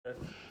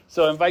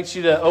So I invite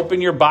you to open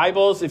your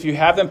Bibles. If you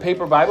have them,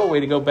 paper Bible, way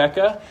to go,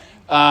 Becca.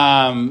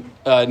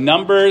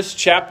 Numbers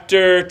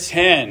chapter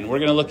 10. We're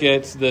going to look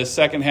at the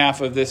second half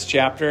of this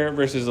chapter,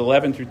 verses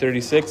 11 through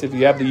 36. If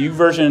you have the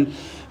YouVersion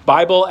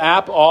Bible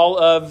app, all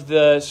of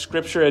the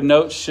scripture and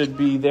notes should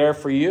be there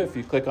for you if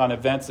you click on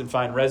events and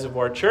find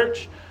Reservoir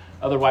Church.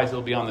 Otherwise,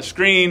 it'll be on the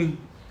screen,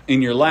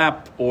 in your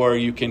lap, or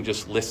you can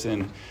just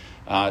listen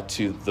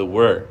to the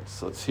word.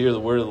 So let's hear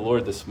the word of the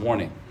Lord this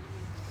morning.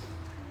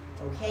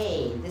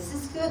 Okay, this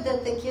is good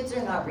that the kids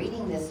are not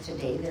reading this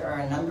today. There are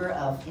a number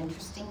of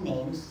interesting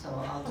names, so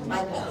I'll do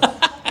my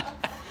best.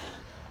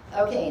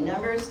 Okay,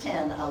 Numbers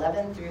 10,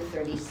 11 through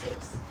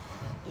 36.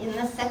 In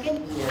the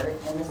second year,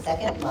 in the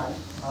second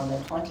month, on the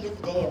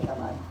 20th day of the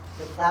month,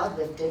 the cloud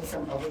lifted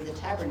from over the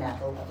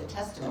tabernacle of the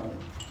testimony,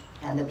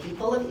 and the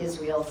people of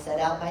Israel set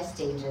out by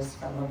stages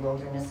from the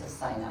wilderness of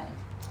Sinai.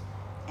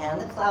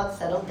 And the cloud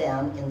settled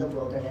down in the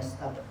wilderness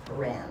of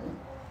Paran.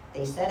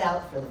 They set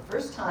out for the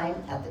first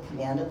time at the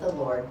command of the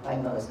Lord by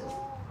Moses.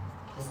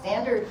 The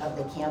standard of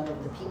the camp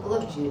of the people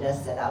of Judah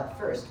set out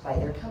first by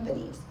their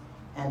companies,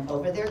 and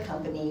over their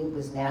company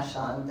was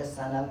Nahshon the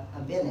son of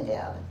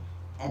Abinadab,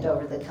 and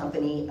over the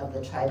company of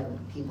the tribe of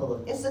the people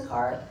of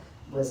Issachar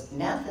was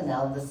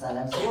Nathanael the son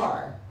of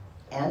Zuar,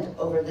 and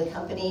over the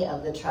company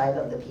of the tribe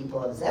of the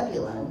people of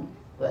Zebulun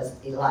was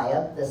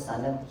Eliab the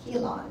son of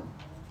Helon.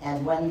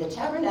 And when the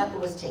tabernacle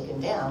was taken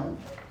down,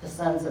 the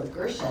sons of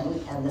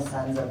Gershon and the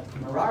sons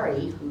of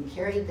Merari, who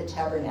carried the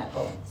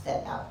tabernacle,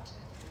 set out.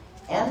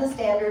 And the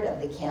standard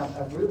of the camp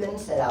of Reuben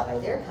set out by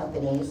their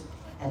companies,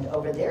 and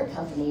over their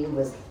company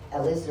was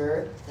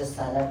Elizur the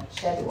son of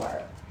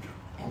Sheduar.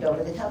 And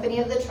over the company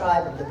of the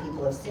tribe of the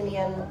people of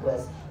Simeon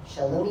was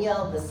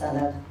Shalumiel the son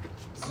of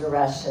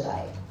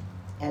Zurashadai.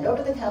 And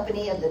over the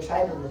company of the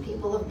tribe of the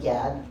people of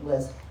Gad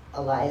was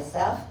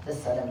Eliasaph the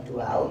son of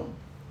Dual.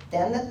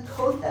 Then the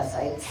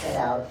Kohathites set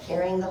out,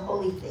 carrying the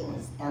holy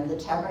things, and the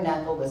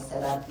tabernacle was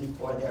set up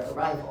before their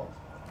arrival.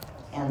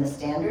 And the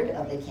standard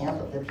of the camp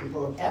of the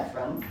people of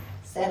Ephraim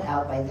set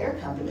out by their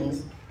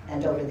companies,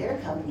 and over their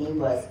company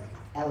was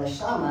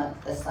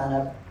Elishama the son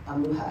of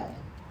Ammuhad.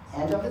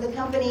 And over the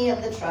company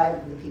of the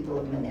tribe of the people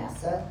of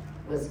Manasseh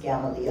was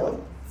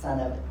Gamaliel, son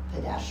of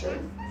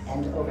Pedashur.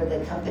 And over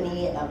the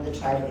company of the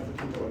tribe of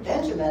the people of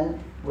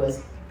Benjamin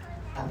was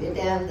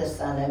Abidan the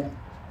son of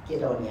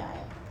Gidoniah.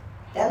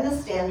 Then the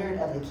standard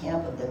of the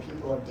camp of the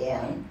people of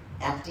Dan,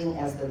 acting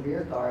as the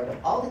rear guard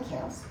of all the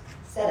camps,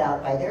 set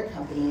out by their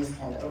companies,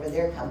 and over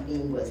their company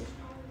was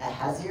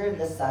Ahazir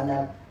the son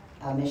of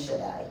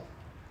Ammishaddai.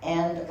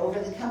 And over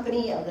the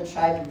company of the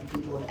tribe of the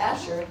people of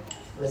Asher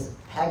was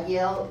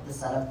Pagiel the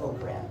son of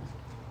Okran.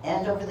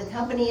 And over the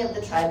company of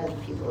the tribe of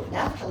the people of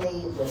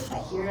Naphtali was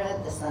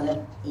Ahira the son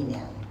of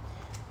Enan.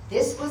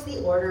 This was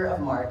the order of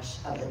march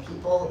of the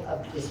people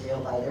of Israel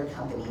by their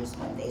companies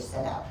when they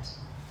set out.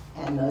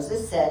 And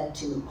Moses said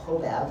to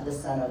Hobab, the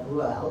son of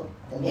Ruel,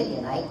 the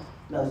Midianite,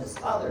 Moses'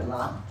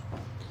 father-in-law,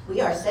 "We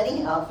are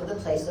setting out for the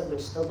place of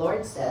which the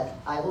Lord said,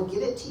 'I will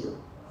give it to you.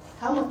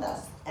 Come with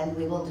us, and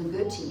we will do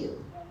good to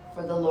you,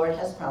 for the Lord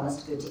has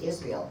promised good to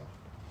Israel.'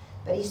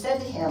 But he said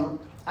to him,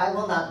 'I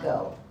will not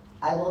go.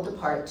 I will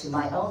depart to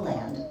my own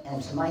land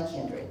and to my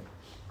kindred.'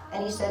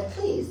 And he said,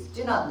 'Please,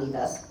 do not leave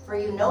us, for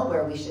you know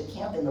where we should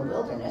camp in the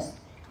wilderness,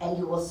 and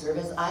you will serve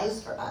as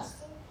eyes for us.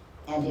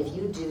 And if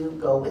you do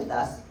go with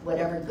us,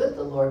 whatever good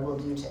the Lord will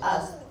do to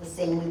us, the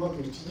same we will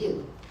do to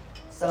you.'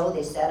 So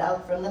they set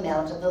out from the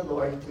mount of the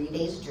Lord 3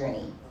 days'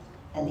 journey,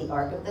 and the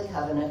ark of the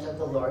covenant of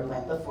the Lord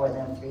went before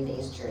them 3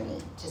 days' journey,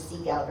 to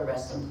seek out a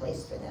resting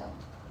place for them.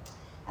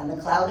 And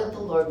the cloud of the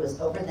Lord was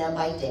over them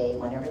by day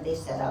whenever they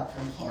set out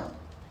from camp.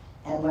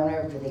 And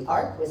whenever the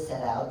ark was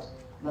set out,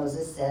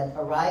 Moses said,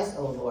 'Arise,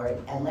 O Lord,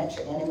 and let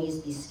your enemies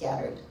be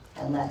scattered,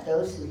 and let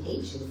those who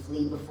hate you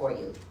flee before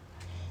you.'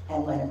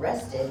 And when it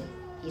rested,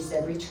 he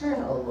said,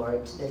 'Return, O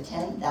Lord, to the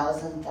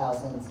 10,000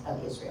 thousands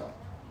of Israel.'"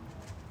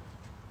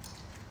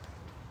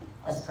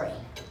 Let's pray.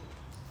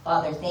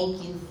 Father,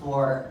 thank you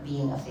for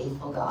being a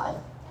faithful God,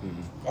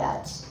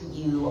 that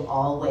you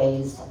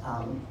always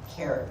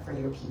care for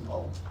your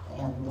people.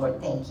 And Lord,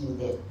 thank you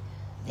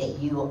that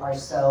you are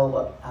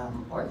so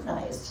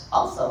organized.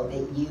 Also,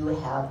 that you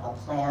have a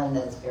plan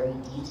that's very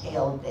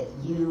detailed, that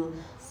you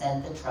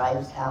sent the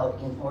tribes out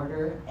in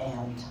order,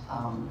 and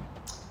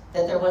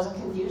that there wasn't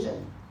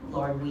confusion.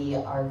 Lord, we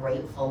are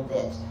grateful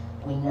that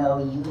we know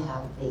you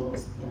have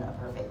things in a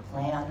perfect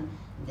plan,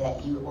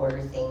 that you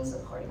order things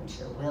according to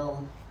your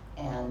will,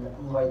 and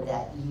Lord,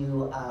 that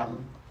you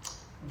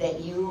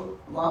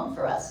long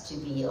for us to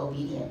be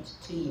obedient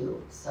to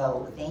you.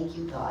 So thank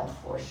you, God,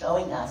 for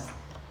showing us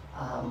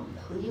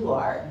who you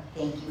are.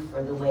 Thank you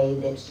for the way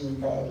that you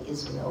led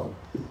Israel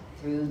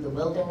through the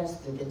wilderness,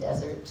 through the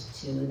desert,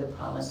 to the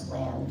promised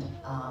land.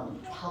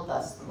 Help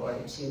us,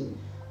 Lord,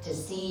 to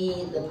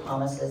see the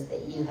promises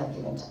that you have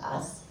given to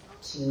us,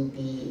 to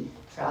be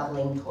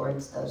traveling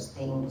towards those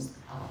things,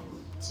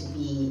 to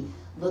be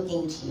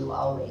looking to you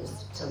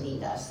always to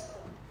lead us.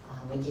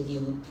 We give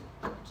you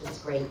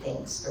just great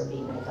thanks for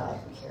being a God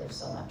who cares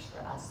so much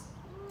for us.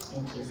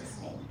 In Jesus'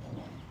 name,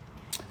 amen.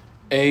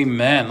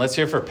 Amen. Let's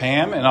hear for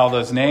Pam and all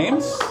those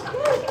names.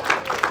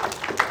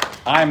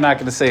 I'm not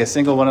going to say a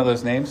single one of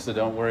those names, so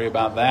don't worry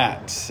about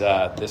that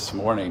this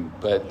morning.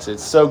 But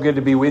it's so good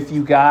to be with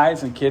you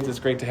guys and kids. It's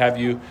great to have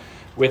you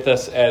with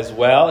us as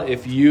well.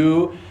 If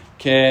you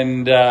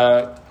can,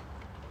 I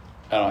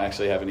don't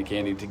actually have any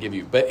candy to give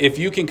you, but if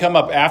you can come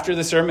up after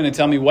the sermon and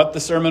tell me what the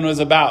sermon was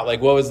about,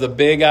 like what was the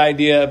big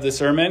idea of the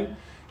sermon,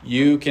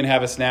 you can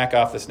have a snack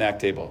off the snack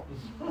table.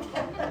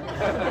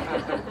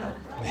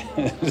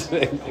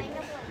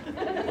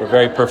 We're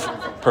very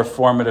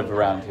performative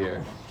around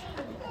here.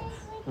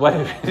 What?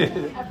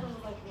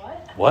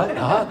 What?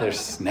 Oh, there's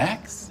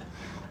snacks?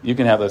 You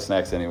can have those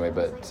snacks anyway,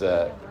 but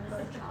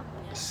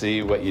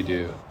see what you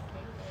do.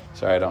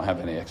 Sorry, I don't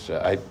have any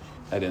extra. I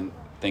didn't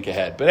think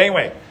ahead. But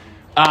anyway,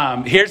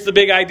 here's the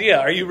big idea.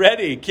 Are you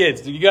ready,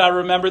 kids? You got to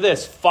remember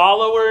this.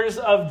 Followers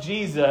of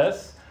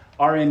Jesus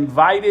are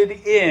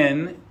invited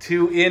in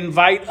to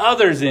invite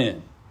others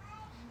in.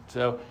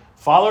 So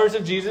followers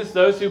of Jesus,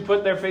 those who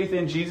put their faith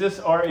in Jesus,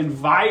 are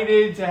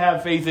invited to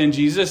have faith in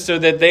Jesus so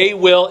that they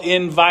will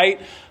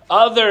invite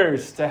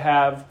others to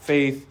have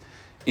faith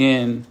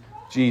in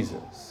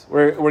Jesus.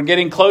 We're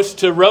getting close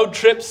to road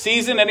trip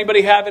season.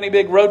 Anybody have any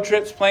big road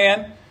trips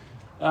planned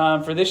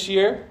for this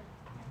year?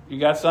 You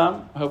got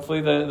some?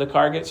 Hopefully the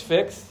car gets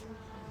fixed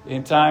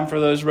in time for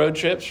those road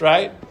trips,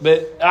 right?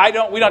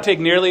 But we don't take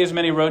nearly as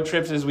many road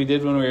trips as we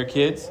did when we were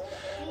kids.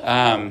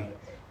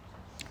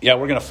 Yeah,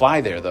 we're going to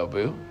fly there, though,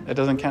 Boo. That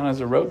doesn't count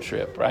as a road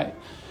trip, right?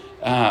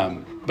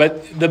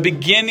 But the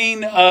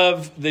beginning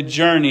of the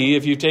journey,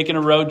 if you've taken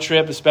a road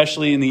trip,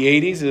 especially in the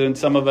 80s, and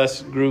some of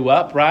us grew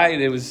up,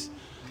 right? It was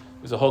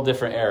a whole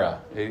different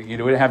era. You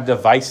didn't have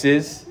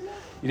devices.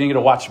 You didn't get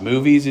to watch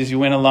movies as you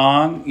went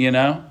along, you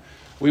know.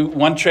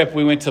 One trip,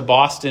 we went to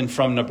Boston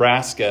from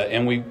Nebraska,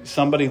 and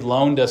somebody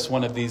loaned us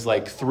one of these,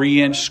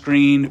 3-inch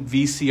screen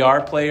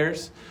VCR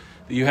players.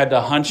 You had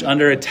to hunch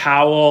under a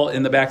towel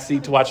in the back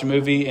seat to watch a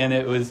movie, and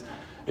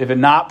if it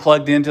not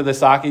plugged into the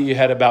socket, you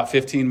had about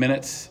 15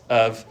 minutes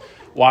of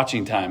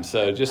watching time.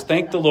 So just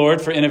thank the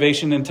Lord for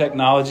innovation and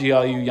technology,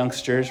 all you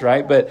youngsters,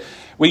 right? But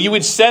when you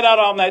would set out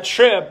on that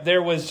trip,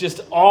 there was just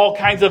all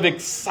kinds of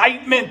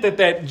excitement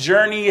that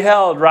journey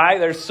held, right?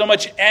 There's so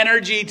much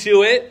energy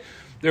to it.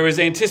 There was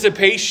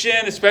anticipation,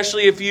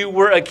 especially if you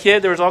were a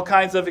kid. There was all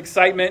kinds of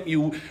excitement.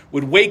 You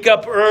would wake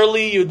up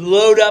early, you'd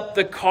load up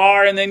the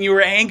car, and then you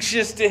were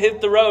anxious to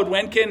hit the road.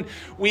 When can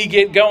we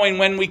get going?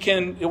 When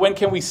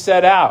can we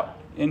set out?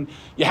 And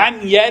you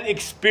hadn't yet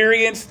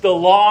experienced the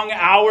long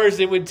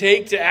hours it would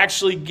take to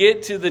actually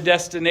get to the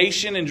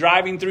destination and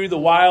driving through the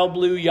wild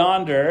blue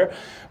yonder.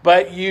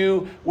 But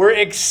you were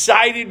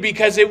excited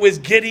because it was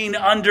getting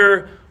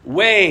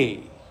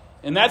underway.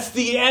 And that's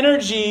the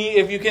energy,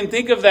 if you can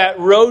think of that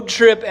road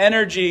trip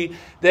energy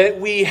that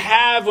we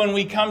have when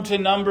we come to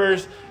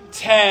Numbers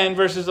 10,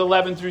 verses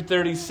 11 through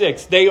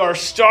 36. They are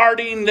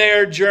starting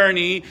their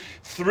journey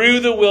through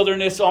the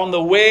wilderness on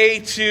the way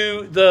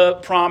to the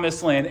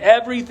promised land.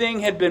 Everything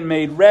had been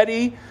made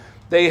ready.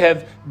 They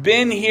have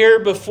been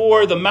here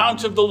before the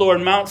Mount of the Lord,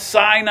 Mount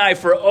Sinai,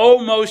 for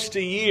almost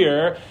a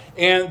year.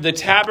 And the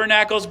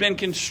tabernacle's been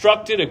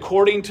constructed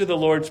according to the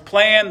Lord's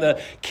plan.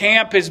 The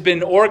camp has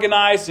been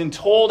organized and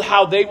told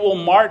how they will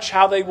march,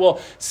 how they will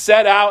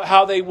set out,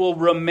 how they will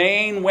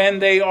remain when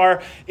they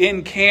are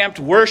encamped.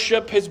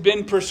 Worship has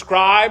been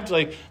prescribed.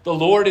 Like the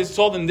Lord has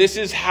told them, this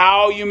is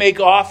how you make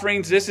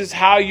offerings. This is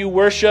how you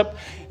worship.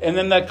 And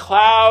then the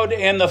cloud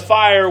and the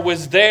fire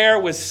was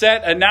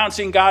set,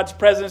 announcing God's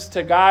presence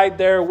to guide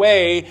their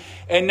way.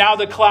 And now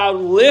the cloud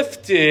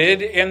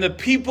lifted and the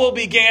people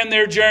began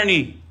their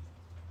journey.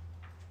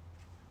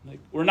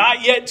 We're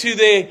not yet to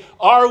the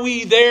are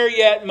we there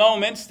yet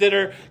moments that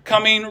are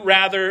coming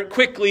rather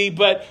quickly,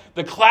 but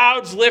the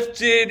clouds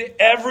lifted,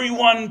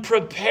 everyone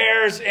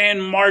prepares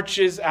and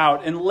marches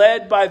out. And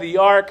led by the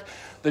ark,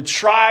 the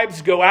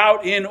tribes go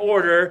out in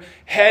order,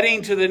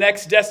 heading to the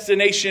next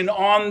destination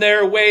on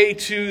their way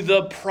to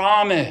the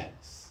promise.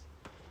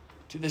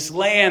 To this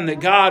land that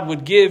God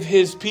would give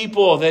his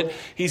people, that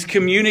he's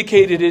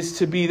communicated is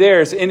to be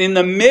theirs. And in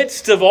the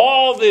midst of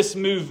all this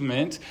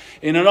movement,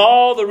 and in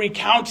all the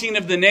recounting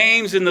of the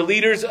names and the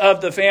leaders of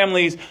the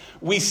families,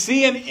 we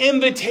see an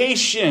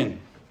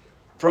invitation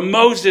from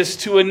Moses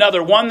to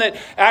another, one that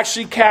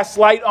actually casts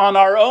light on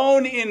our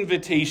own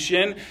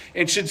invitation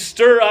and should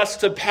stir us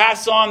to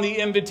pass on the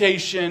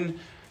invitation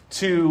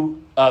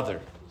to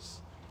others.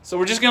 So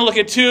we're just going to look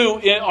at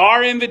two,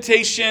 our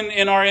invitation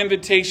and our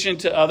invitation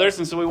to others.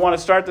 And so we want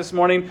to start this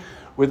morning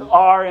with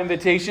our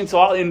invitation. So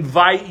I'll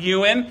invite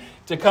Ewan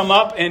to come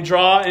up and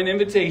draw an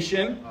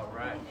invitation. All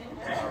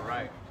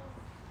right.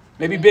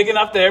 Maybe big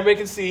enough that everybody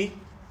can see.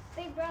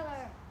 Big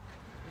brother.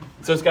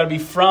 So it's got to be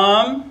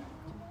from,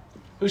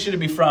 who should it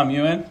be from,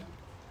 Ewan?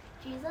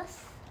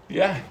 Jesus.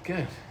 Yeah,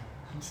 good.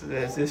 It's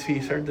as if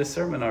he's heard this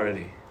sermon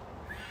already.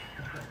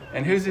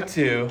 And who's it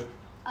to?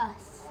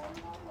 Us.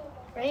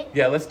 Right?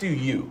 Yeah, let's do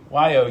you.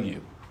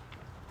 Y-O-U.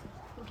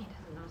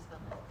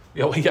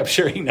 Yeah, well, I'm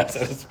sure he knows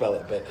how to spell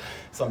it, but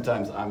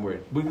sometimes I'm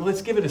worried.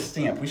 Let's give it a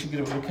stamp. We should get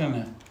it. What kind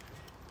of?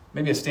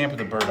 Maybe a stamp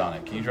with a bird on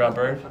it. Can you draw a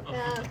bird?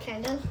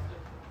 Kind of.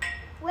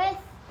 With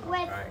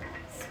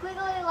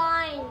squiggly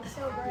lines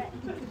over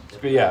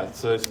it. Yeah,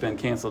 so it's been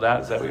canceled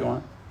out. Is that what you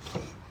want?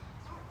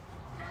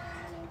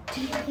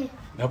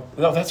 Nope.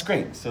 No, that's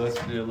great. So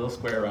let's do a little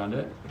square around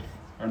it.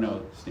 Or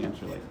no,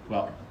 stamps are like,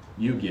 well,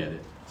 you get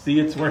it. See,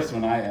 it's worse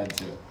when I add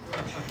to it.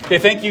 Okay,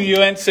 thank you,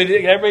 Ewan. So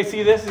did everybody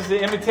see this? This is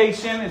the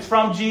invitation. It's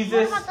from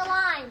Jesus What about the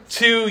lines?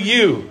 to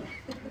you.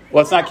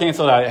 Well, it's not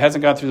canceled out. It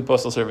hasn't gone through the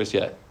postal service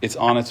yet. It's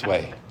on its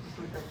way.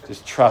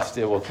 Just trust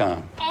it will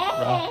come.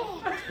 Hey!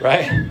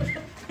 Right?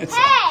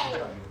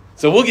 Hey!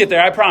 So we'll get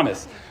there, I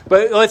promise.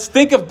 But let's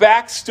think of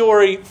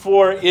backstory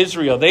for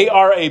Israel. They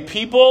are a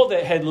people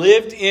that had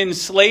lived in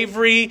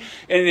slavery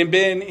and had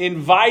been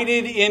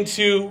invited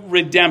into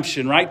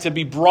redemption, right? To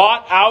be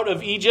brought out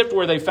of Egypt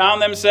where they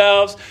found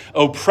themselves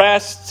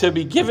oppressed, to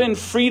be given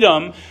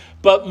freedom.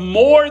 But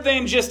more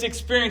than just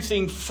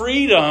experiencing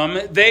freedom,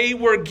 they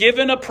were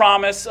given a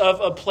promise of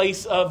a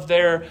place of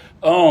their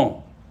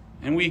own.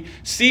 And we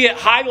see it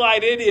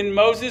highlighted in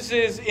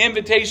Moses'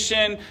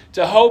 invitation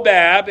to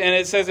Hobab. And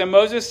it says, and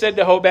Moses said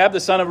to Hobab, the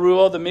son of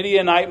Reuel, the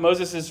Midianite,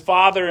 Moses'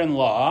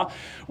 father-in-law,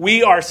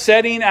 we are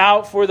setting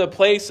out for the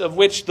place of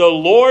which the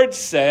Lord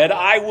said,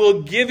 I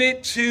will give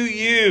it to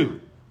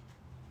you.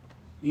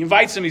 He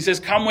invites him. He says,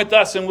 come with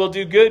us and we'll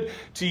do good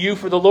to you,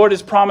 for the Lord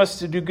has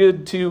promised to do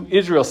good to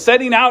Israel.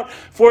 Setting out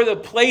for the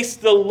place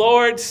the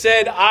Lord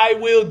said, I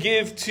will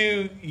give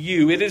to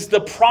you. It is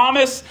the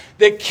promise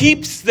that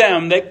keeps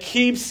them, that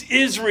keeps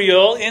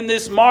Israel in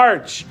this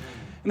march.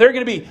 And there are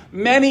going to be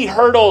many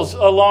hurdles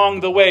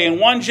along the way. And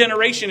one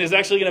generation is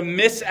actually going to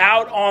miss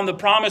out on the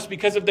promise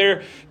because of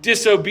their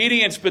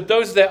disobedience. But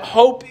those that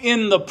hope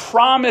in the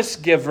promise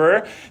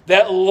giver,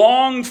 that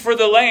long for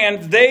the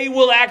land, they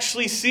will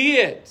actually see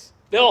it.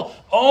 They'll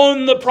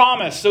own the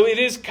promise. So it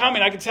is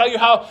coming. I can tell you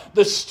how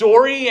the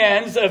story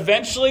ends.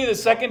 Eventually, the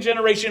second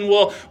generation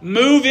will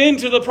move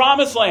into the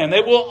promised land.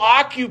 They will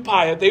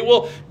occupy it. They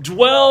will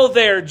dwell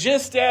there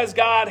just as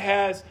God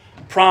has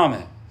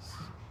promised.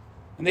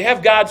 And they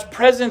have God's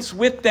presence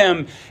with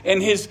them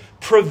and his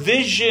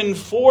provision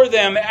for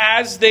them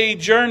as they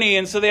journey.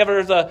 And so they have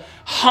a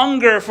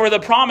hunger for the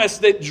promise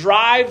that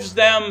drives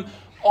them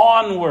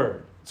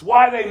onward. It's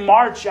why they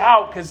march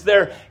out, because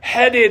they're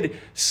headed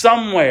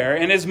somewhere.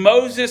 And as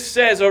Moses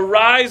says,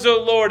 arise,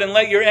 O Lord, and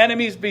let your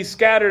enemies be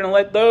scattered, and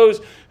let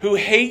those who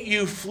hate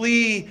you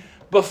flee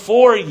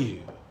before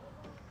you.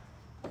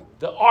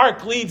 The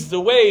ark leads the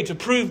way to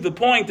prove the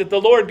point that the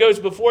Lord goes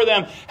before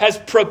them, has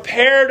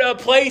prepared a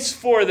place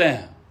for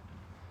them.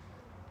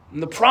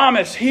 And the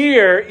promise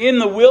here in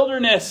the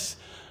wilderness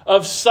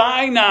of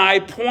Sinai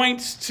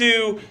points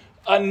to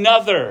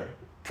another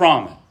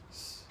promise.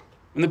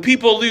 When the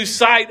people lose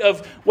sight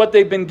of what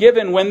they've been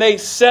given, when they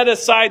set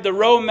aside the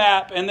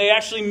roadmap and they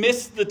actually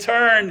miss the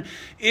turn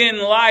in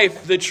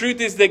life, the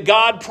truth is that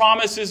God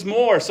promises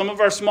more. Some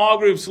of our small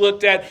groups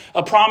looked at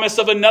a promise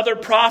of another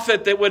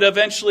prophet that would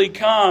eventually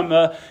come,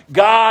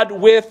 God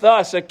with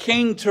us, a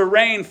king to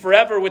reign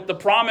forever, with the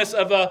promise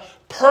of a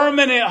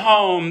permanent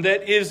home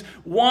that is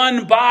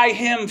won by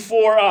him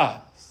for us.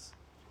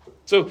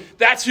 So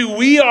that's who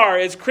we are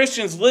as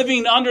Christians,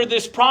 living under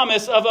this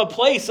promise of a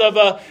place, of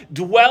a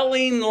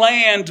dwelling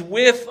land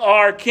with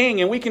our King.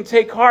 And we can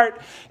take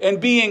heart and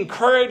be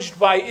encouraged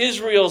by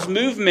Israel's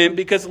movement,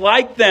 because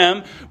like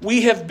them,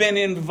 we have been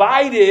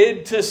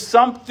invited to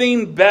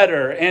something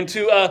better and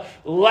to a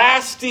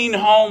lasting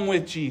home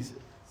with Jesus.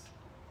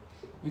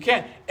 We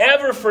can't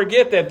ever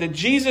forget that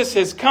Jesus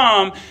has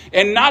come,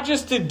 and not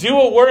just to do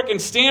a work and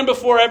stand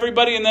before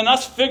everybody and then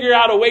us figure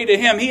out a way to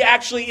him. He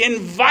actually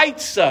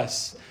invites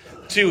us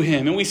to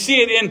him. And we see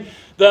it in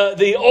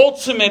the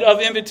ultimate of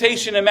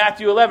invitation in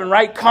Matthew 11,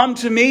 right? Come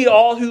to me,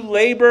 all who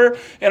labor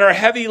and are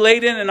heavy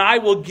laden, and I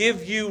will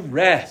give you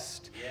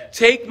rest.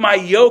 Take my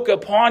yoke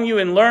upon you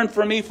and learn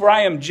from me, for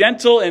I am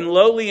gentle and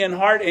lowly in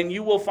heart, and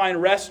you will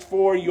find rest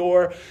for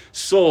your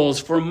souls.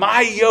 For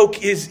my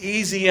yoke is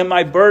easy and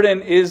my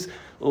burden is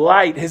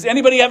light. Has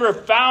anybody ever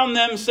found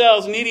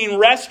themselves needing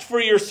rest for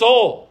your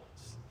souls?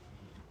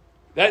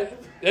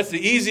 That's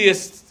the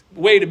easiest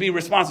way to be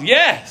responsive.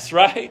 Yes,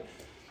 right?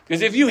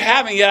 Because if you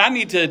haven't yet, I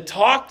need to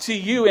talk to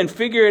you and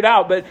figure it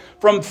out. But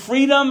from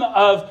freedom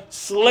of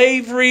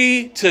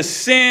slavery to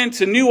sin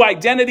to new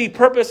identity,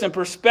 purpose, and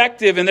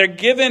perspective, and they're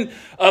given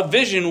a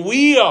vision.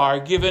 We are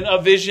given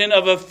a vision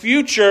of a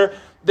future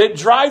that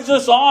drives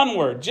us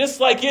onward, just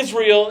like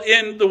Israel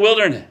in the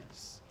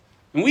wilderness.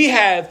 And we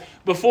have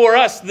before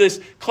us this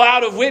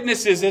cloud of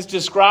witnesses as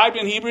described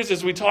in Hebrews,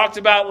 as we talked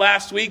about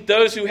last week,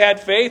 those who had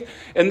faith,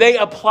 and they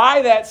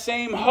apply that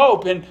same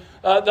hope. And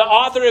the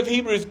author of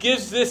Hebrews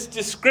gives this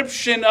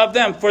description of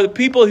them. For the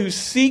people who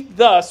seek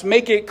thus,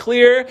 make it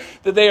clear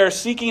that they are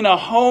seeking a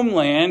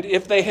homeland.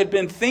 If they had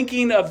been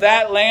thinking of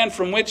that land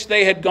from which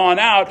they had gone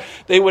out,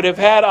 they would have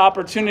had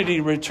opportunity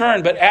to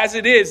return. But as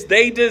it is,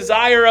 they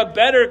desire a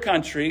better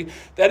country,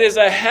 that is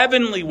a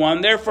heavenly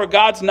one. Therefore,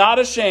 God's not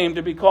ashamed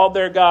to be called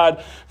their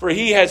God, for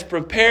he has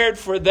prepared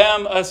for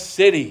them a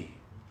city.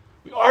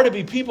 We are to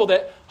be people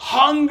that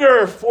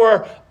hunger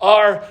for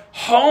our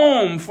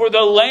home, for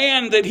the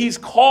land that he's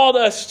called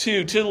us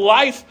to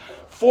life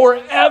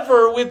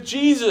forever with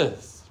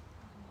Jesus.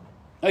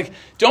 Like,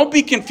 don't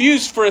be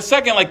confused for a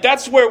second. Like,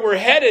 that's where we're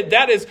headed.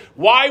 That is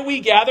why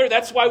we gather.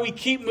 That's why we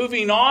keep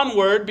moving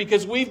onward,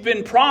 because we've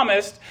been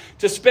promised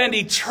to spend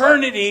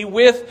eternity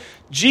with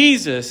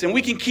Jesus. And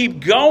we can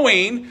keep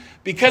going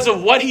because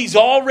of what he's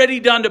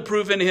already done to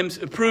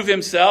prove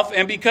himself,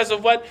 and because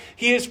of what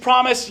he has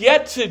promised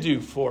yet to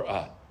do for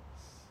us.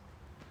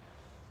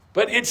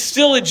 But it's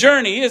still a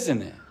journey,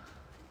 isn't it?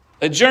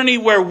 A journey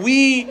where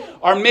we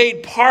are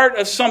made part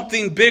of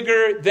something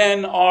bigger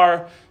than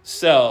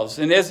ourselves.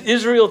 And as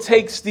Israel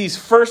takes these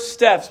first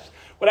steps,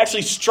 what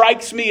actually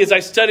strikes me as I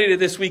studied it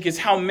this week is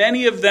how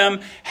many of them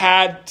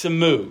had to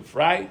move,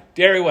 right?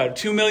 Derry, what,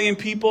 2 million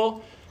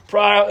people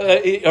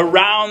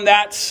around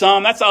that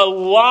sum? That's a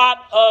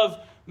lot of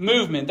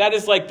movement. That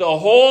is like the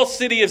whole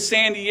city of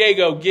San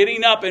Diego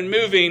getting up and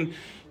moving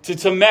to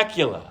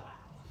Temecula.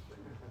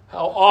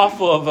 How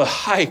awful of a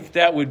hike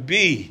that would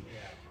be.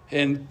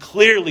 And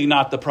clearly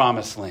not the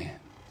promised land.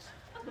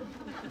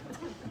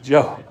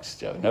 Jokes.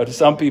 No, to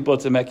some people,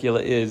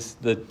 Temecula is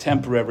the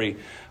temporary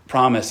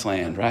promised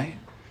land, right?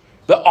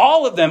 But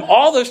all of them,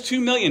 all those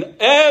 2 million,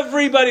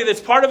 everybody that's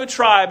part of a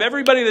tribe,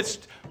 everybody that's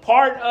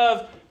part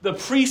of the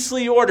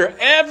priestly order,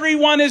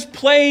 everyone is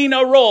playing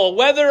a role,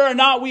 whether or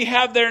not we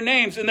have their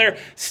names. And they're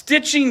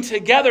stitching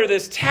together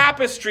this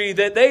tapestry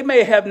that they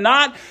may have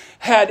not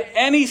had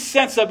any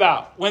sense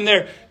about when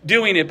they're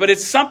doing it. But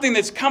it's something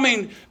that's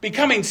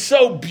becoming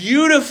so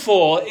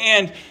beautiful,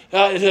 and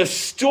a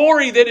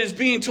story that is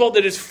being told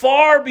that is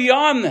far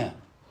beyond them.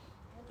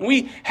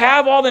 We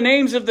have all the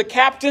names of the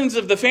captains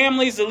of the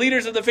families, the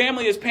leaders of the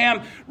family, as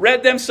Pam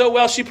read them so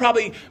well. She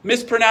probably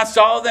mispronounced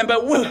all of them,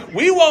 but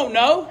we won't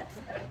know.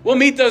 We'll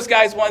meet those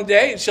guys one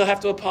day, and she'll have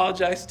to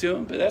apologize to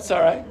them, but that's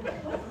all right.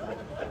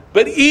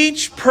 But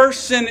each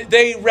person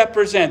they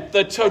represent,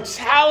 the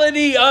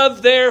totality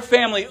of their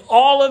family,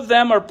 all of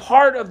them are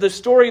part of the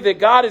story that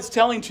God is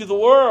telling to the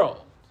world.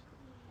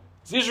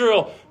 As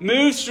Israel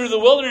moves through the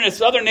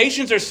wilderness, other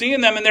nations are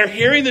seeing them, and they're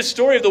hearing the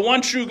story of the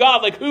one true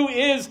God. Like, who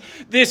is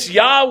this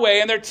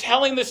Yahweh? And they're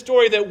telling the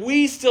story that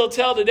we still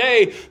tell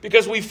today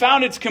because we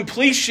found its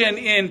completion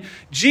in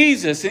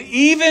Jesus. And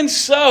even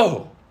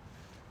so,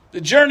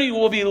 the journey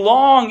will be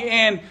long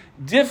and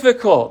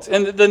difficult.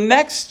 And the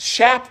next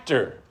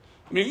chapter,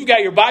 I mean, if you've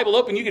got your Bible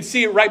open, you can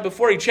see it right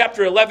before you.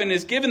 Chapter 11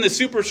 is given the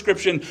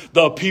superscription,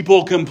 the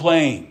people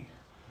complain.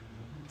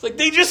 It's like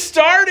they just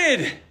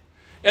started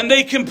and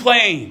they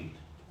complain.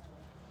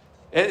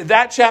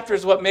 That chapter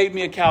is what made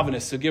me a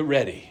Calvinist, so get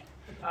ready.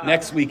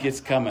 Next week it's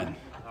coming.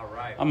 All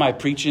right. I might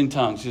preach in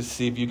tongues just to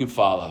see if you can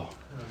follow.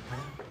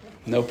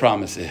 No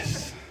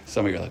promises.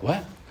 Some of you are like,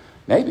 what?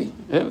 Maybe.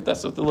 If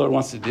that's what the Lord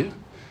wants to do.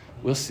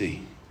 We'll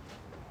see.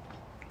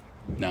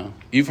 No,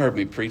 you've heard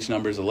me preach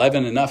Numbers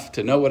 11 enough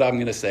to know what I'm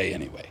going to say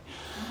anyway.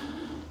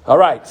 All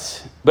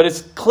right. But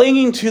it's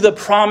clinging to the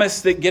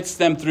promise that gets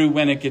them through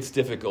when it gets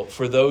difficult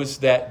for those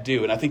that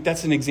do. And I think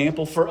that's an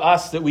example for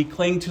us, that we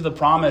cling to the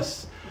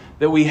promise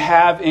that we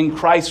have in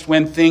Christ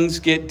when things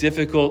get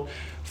difficult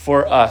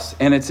for us.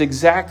 And it's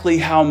exactly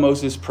how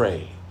Moses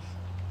prayed.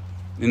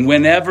 And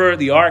whenever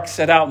the ark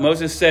set out,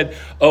 Moses said,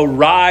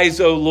 "Arise,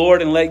 O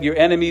Lord, and let your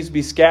enemies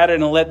be scattered,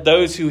 and let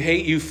those who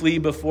hate you flee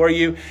before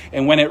you."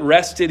 And when it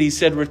rested, he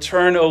said,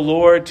 "Return, O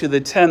Lord, to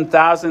the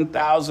 10,000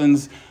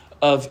 thousands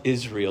of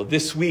Israel."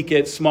 This week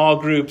at small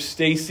groups,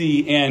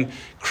 Stacy and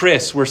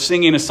Chris were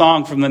singing a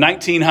song from the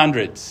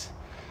 1900s.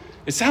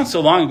 It sounds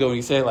so long ago when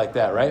you say it like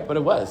that, right? But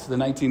it was the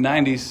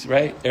 1990s,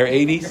 right? Or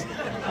 80s.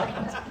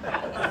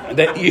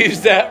 That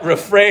used that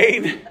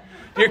refrain.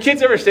 Do your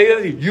kids ever say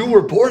that? You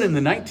were born in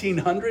the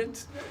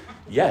 1900s?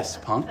 Yes,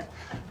 punk.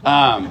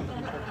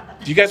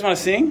 Do you guys want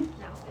to sing?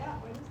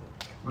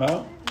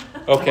 No?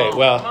 Okay,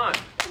 well,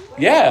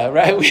 yeah,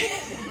 right.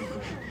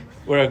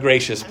 We're a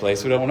gracious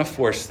place. We don't want to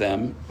force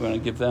them. We want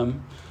to give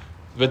them.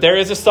 But there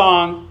is a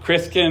song,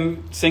 Chris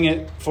can sing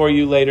it for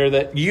you later,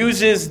 that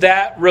uses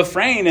that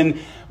refrain. And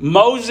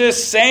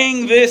Moses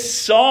sang this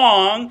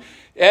song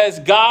as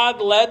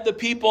God led the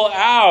people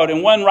out.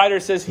 And one writer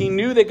says he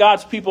knew that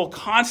God's people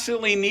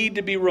constantly need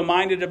to be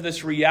reminded of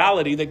this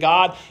reality, that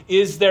God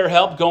is their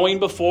help, going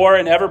before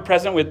and ever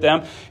present with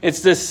them.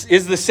 Is the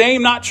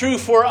same not true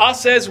for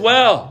us as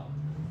well?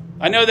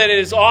 I know that it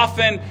is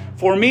often,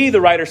 for me,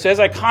 the writer says,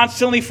 I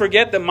constantly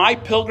forget that my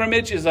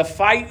pilgrimage is a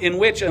fight in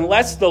which,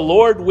 unless the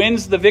Lord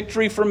wins the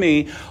victory for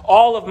me,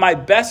 all of my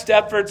best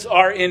efforts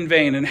are in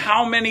vain. And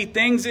how many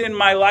things in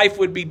my life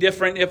would be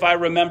different if I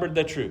remembered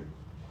the truth?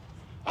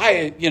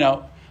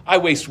 I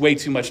waste way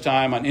too much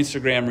time on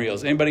Instagram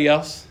Reels. Anybody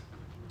else?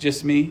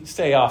 Just me?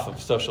 Stay off of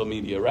social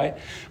media, right?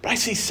 But I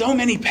see so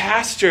many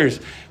pastors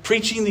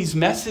preaching these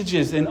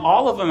messages, and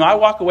all of them, I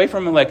walk away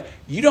from them like,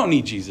 you don't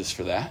need Jesus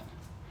for that.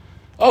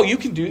 Oh,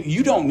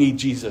 you don't need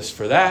Jesus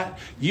for that.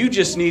 You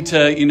just need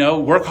to,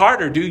 work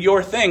harder, do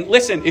your thing.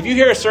 Listen, if you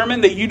hear a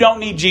sermon that you don't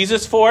need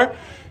Jesus for,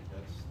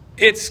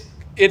 it's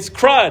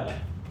crud.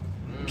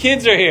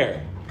 Kids are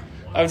here.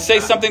 I would say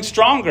something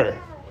stronger.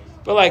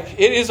 But like,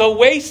 it is a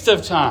waste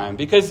of time,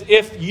 because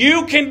if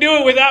you can do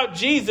it without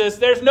Jesus,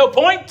 there's no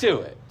point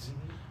to it,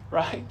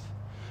 right?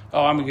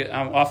 Oh, I'm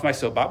off my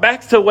soapbox.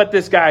 Back to what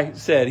this guy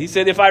said. He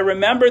said, if I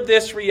remembered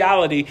this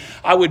reality,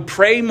 I would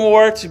pray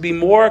more to be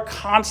more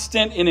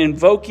constant in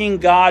invoking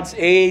God's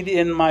aid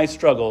in my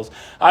struggles.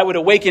 I would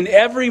awaken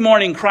every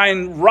morning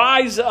crying,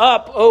 rise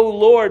up, O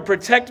Lord,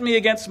 protect me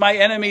against my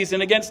enemies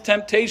and against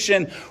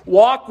temptation.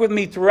 Walk with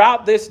me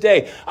throughout this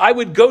day. I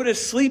would go to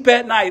sleep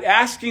at night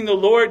asking the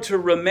Lord to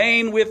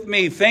remain with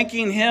me,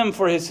 thanking him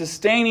for his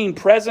sustaining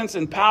presence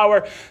and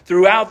power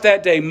throughout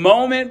that day.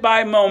 Moment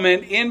by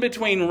moment, in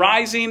between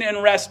rising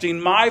and resting,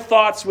 my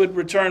thoughts would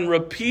return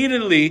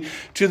repeatedly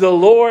to the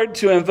Lord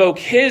to invoke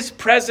his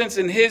presence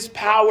and his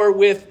power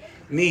with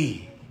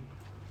me.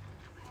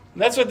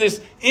 And that's what this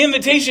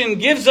invitation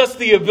gives us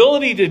the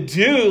ability to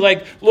do.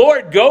 Like,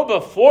 Lord, go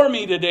before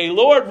me today.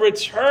 Lord,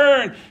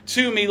 return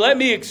to me. Let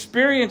me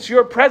experience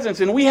your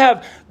presence. And we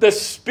have the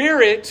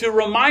Spirit to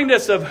remind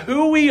us of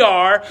who we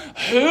are,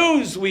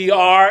 whose we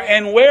are,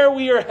 and where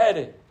we are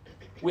headed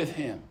with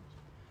him.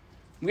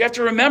 We have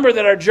to remember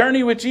that our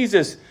journey with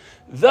Jesus,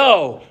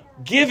 though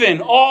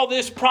given all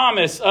this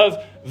promise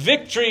of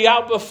victory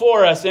out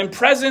before us and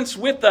presence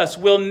with us,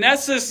 will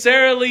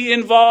necessarily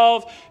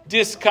involve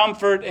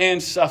discomfort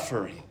and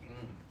suffering.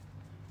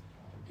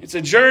 It's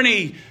a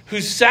journey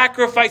whose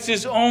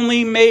sacrifices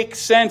only make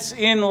sense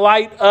in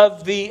light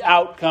of the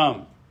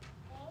outcome.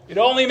 It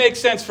only makes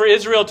sense for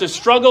Israel to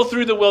struggle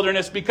through the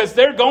wilderness because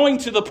they're going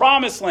to the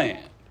promised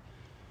land.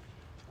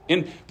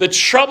 And the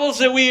troubles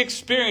that we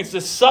experience, the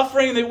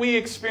suffering that we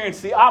experience,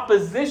 the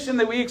opposition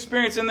that we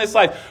experience in this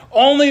life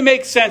only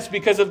makes sense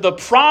because of the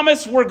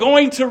promise we're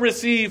going to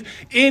receive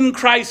in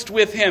Christ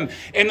with him.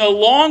 And the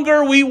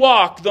longer we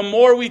walk, the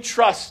more we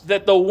trust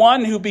that the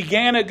one who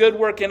began a good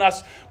work in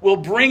us will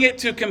bring it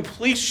to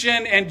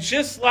completion. And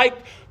just like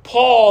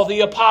Paul,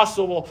 the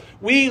apostle,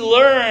 we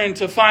learn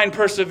to find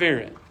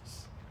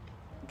perseverance.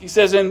 He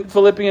says in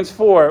Philippians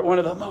 4, one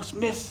of the most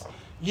misused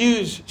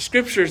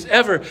scriptures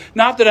ever,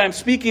 not that I'm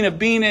speaking of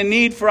being in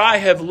need, for I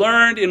have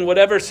learned in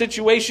whatever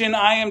situation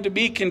I am to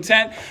be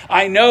content.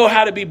 I know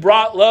how to be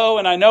brought low,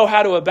 and I know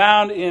how to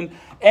abound in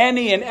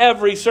any and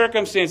every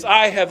circumstance.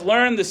 I have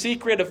learned the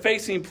secret of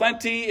facing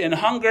plenty and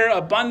hunger,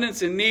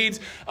 abundance and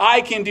needs.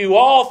 I can do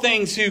all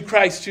things through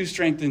Christ who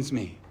strengthens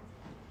me.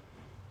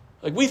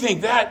 Like, we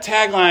think that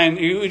tagline,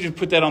 you just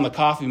put that on the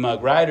coffee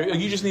mug, right? Or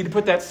you just need to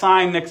put that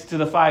sign next to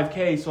the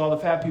 5K so all the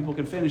fat people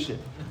can finish it.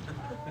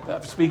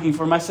 I'm speaking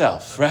for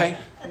myself, right?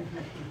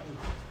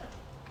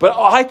 But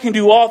I can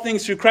do all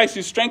things through Christ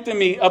who strengthens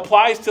me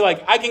applies to,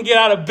 like, I can get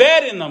out of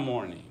bed in the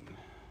morning.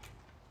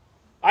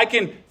 I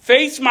can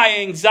face my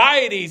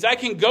anxieties. I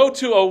can go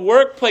to a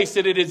workplace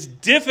that it is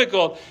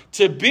difficult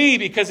to be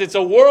because it's a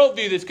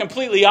worldview that's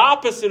completely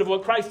opposite of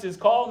what Christ has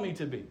called me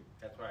to be.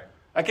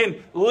 I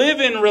can live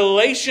in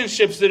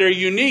relationships that are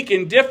unique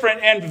and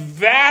different and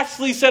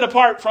vastly set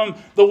apart from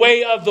the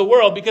way of the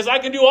world because I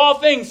can do all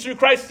things through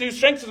Christ who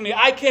strengthens me.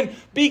 I can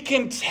be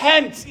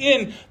content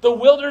in the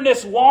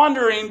wilderness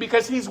wandering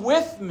because he's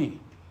with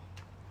me.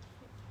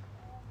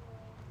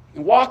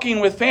 And walking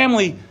with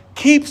family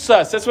keeps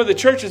us. That's why the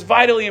church is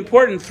vitally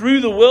important.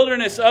 Through the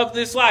wilderness of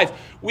this life,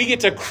 we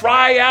get to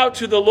cry out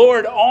to the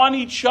Lord on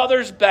each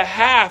other's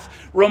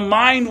behalf,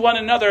 remind one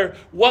another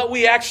what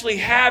we actually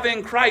have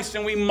in Christ,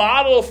 and we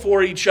model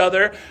for each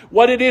other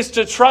what it is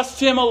to trust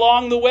him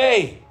along the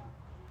way.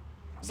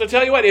 So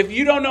tell you what, if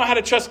you don't know how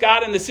to trust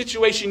God in the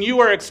situation you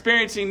are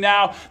experiencing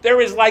now,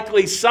 there is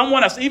likely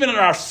someone else, even in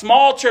our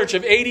small church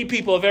of 80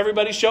 people, if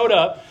everybody showed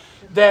up,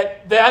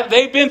 that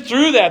they've been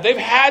through that. They've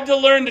had to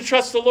learn to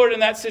trust the Lord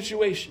in that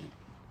situation.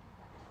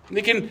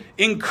 They can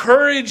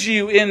encourage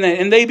you in that.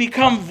 And they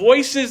become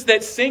voices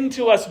that sing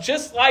to us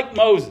just like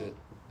Moses.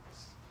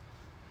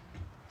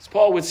 As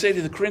Paul would say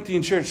to the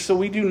Corinthian church, so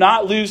we do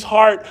not lose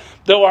heart,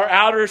 though our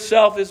outer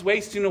self is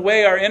wasting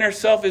away, our inner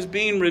self is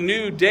being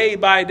renewed day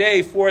by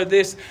day. For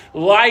this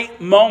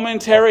light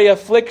momentary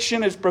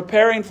affliction is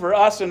preparing for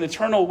us an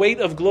eternal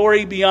weight of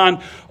glory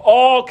beyond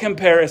all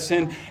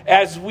comparison,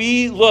 as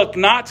we look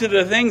not to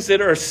the things that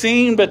are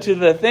seen, but to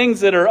the things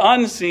that are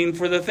unseen.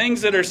 For the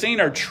things that are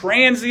seen are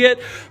transient,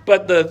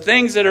 but the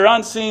things that are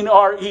unseen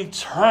are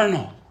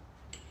eternal.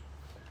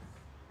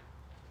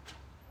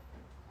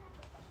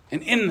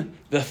 And in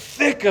the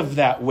thick of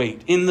that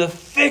weight, in the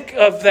thick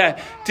of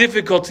that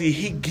difficulty,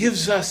 he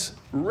gives us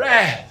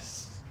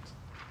rest.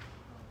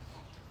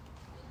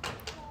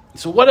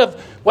 So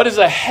what is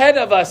ahead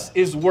of us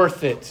is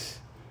worth it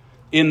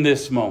in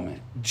this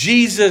moment.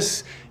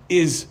 Jesus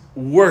is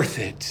worth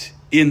it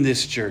in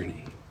this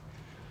journey.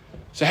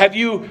 So have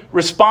you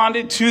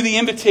responded to the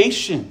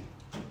invitation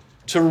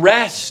to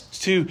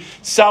rest, to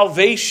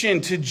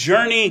salvation, to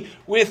journey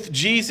with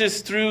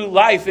Jesus through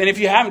life? And if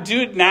you haven't,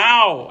 do it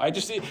now. I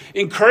just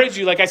encourage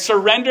you. Like, I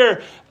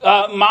surrender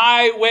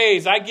my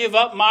ways. I give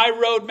up my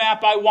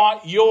roadmap. I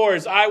want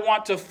yours. I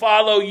want to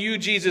follow you,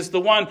 Jesus, the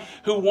one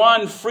who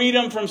won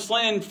freedom from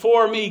sin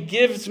for me,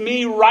 gives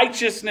me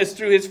righteousness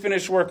through his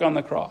finished work on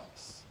the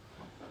cross.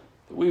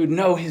 that we would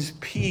know his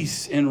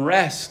peace and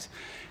rest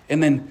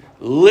and then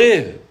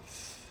live.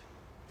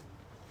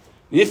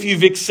 If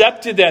you've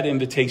accepted that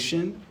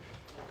invitation,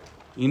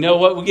 you know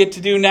what we get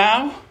to do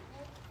now?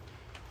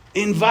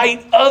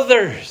 Invite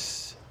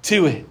others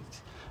to it.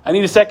 I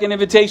need a second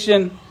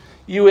invitation.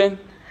 You in?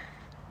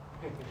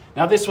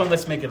 Now this one,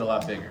 let's make it a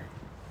lot bigger.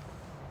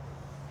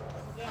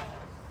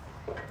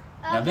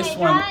 Now this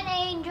one, draw an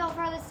angel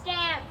for the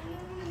stamp.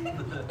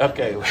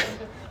 okay,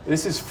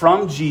 this is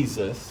from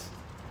Jesus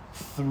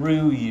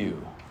through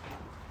you.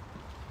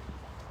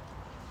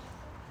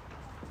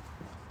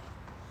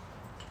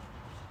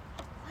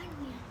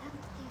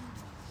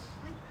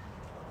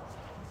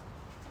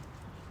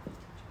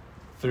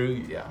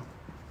 Through, yeah,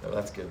 oh,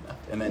 that's good enough.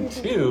 And then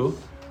 2,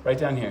 right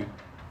down here.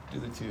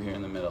 Do the 2 here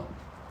in the middle.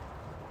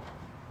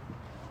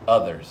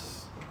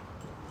 Others.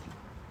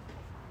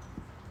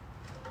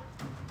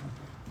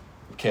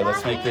 Okay,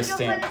 let's make this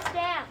stamp.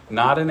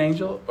 Not an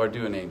angel or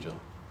do an angel?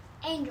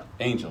 Angel.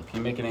 Angel. Can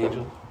you make an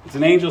angel? It's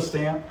an angel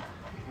stamp.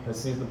 Let's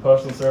see if the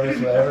postal service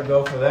will ever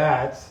go for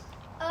that.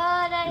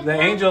 The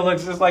angel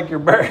looks just like your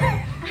bird.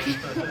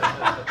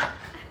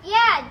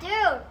 Yeah,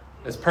 dude.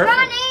 It's perfect.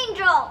 Draw an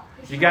angel.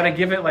 You got to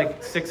give it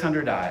like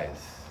 600 eyes.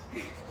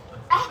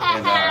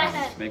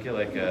 And make it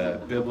like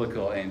a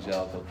biblical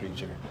angelical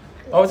creature.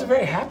 Oh, it's a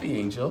very happy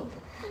angel.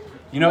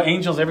 You know,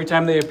 angels, every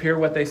time they appear,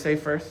 what they say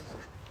first?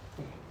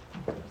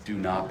 Do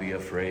not be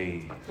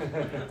afraid.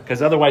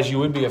 Because otherwise you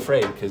would be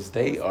afraid, because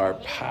they are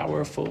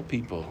powerful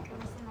people.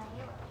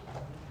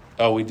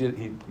 Oh, we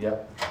did.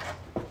 Yep.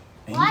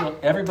 Angel,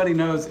 everybody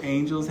knows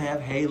angels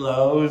have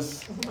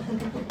halos.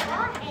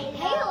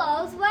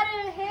 Halos? What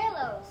are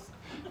halos?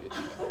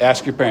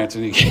 Ask your parents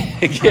when you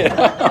get home.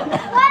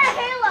 What are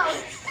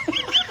halos?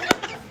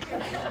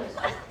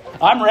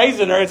 I'm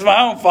raising her. It's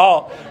my own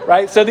fault,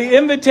 right? So the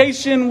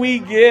invitation we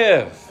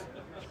give.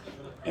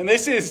 And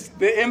this is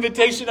the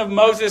invitation of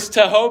Moses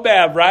to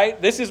Hobab,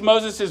 right? This is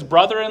Moses'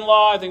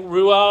 brother-in-law. I think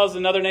Ruel is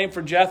another name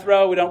for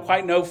Jethro. We don't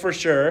quite know for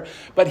sure.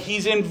 But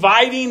he's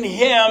inviting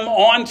him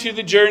onto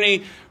the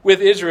journey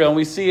with Israel. And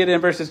we see it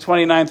in verses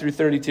 29 through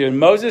 32. And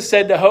Moses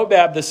said to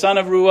Hobab, the son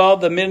of Ruel,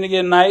 the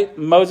Midianite,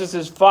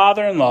 Moses'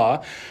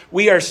 father-in-law,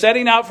 we are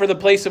setting out for the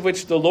place of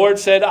which the Lord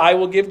said, I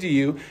will give to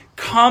you.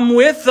 Come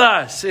with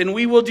us, and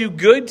we will do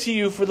good to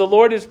you, for the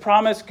Lord has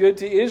promised good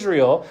to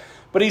Israel.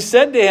 But he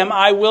said to him,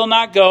 I will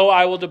not go.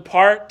 I will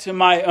depart to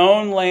my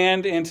own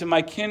land and to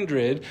my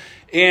kindred.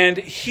 And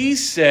he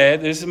said,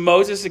 this is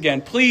Moses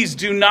again, please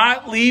do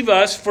not leave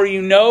us, for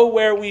you know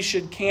where we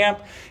should camp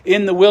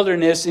in the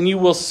wilderness, and you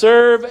will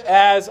serve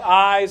as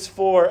eyes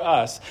for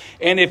us.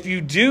 And if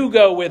you do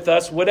go with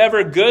us,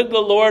 whatever good the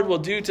Lord will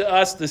do to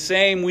us, the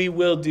same we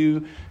will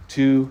do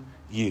to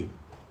you.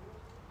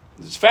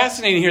 It's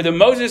fascinating here that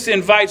Moses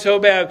invites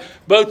Hobab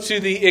both to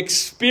the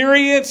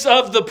experience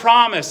of the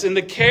promise and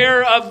the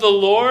care of the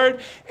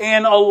Lord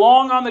and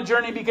along on the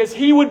journey because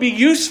he would be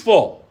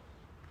useful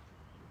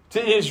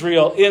to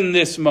Israel in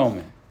this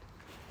moment.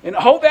 And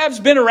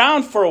Hobab's been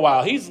around for a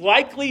while. He's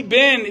likely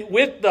been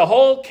with the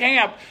whole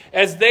camp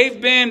as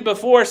they've been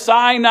before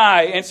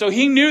Sinai. And so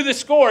he knew the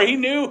score. He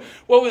knew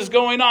what was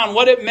going on,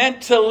 what it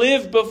meant to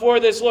live before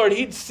this Lord.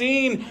 He'd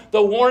seen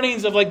the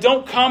warnings of like,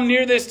 don't come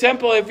near this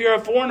temple if you're a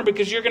foreigner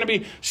because you're going to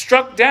be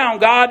struck down.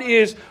 God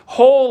is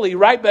holy,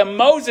 right? But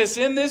Moses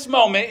in this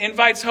moment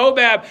invites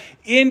Hobab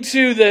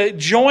into the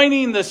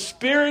joining the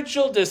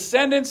spiritual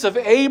descendants of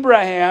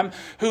Abraham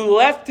who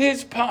left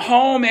his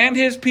home and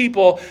his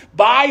people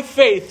by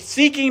faith,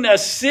 seeking a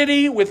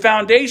city with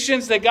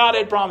foundations that God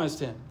had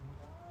promised him.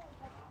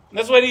 And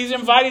that's what he's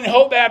inviting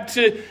Hobab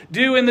to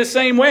do in the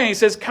same way. He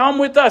says, come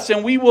with us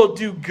and we will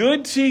do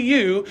good to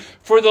you,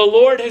 for the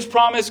Lord has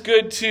promised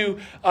good to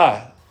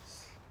us.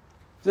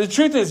 The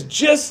truth is,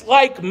 just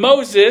like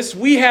Moses,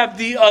 we have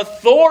the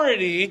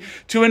authority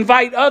to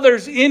invite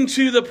others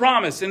into the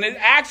promise. And it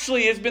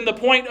actually has been the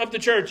point of the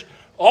church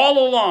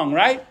all along,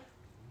 right?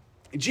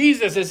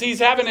 Jesus, as he's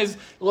having his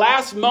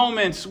last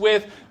moments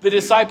with the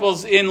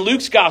disciples in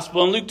Luke's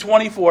gospel, in Luke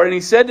 24, and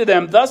he said to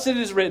them, thus it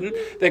is written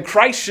that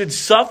Christ should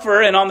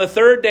suffer and on the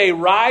third day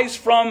rise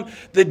from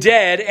the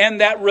dead,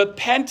 and that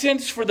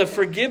repentance for the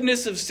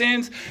forgiveness of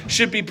sins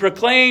should be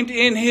proclaimed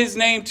in his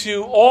name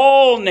to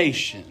all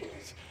nations.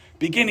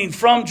 Beginning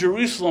from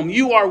Jerusalem,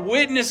 you are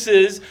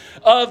witnesses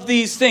of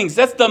these things.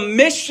 That's the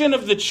mission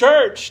of the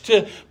church,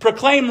 to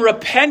proclaim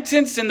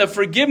repentance and the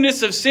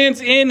forgiveness of sins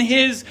in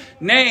his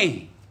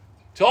name.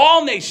 To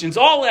all nations,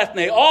 all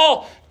ethne,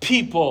 all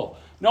people,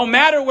 no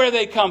matter where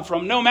they come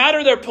from, no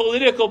matter their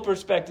political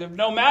perspective,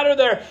 no matter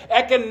their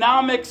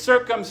economic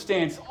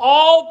circumstance,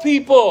 all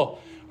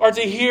people are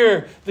to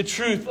hear the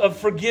truth of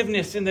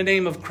forgiveness in the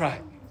name of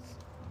Christ.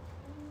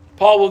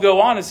 Paul will go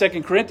on in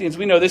 2 Corinthians.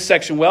 We know this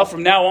section well.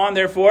 From now on,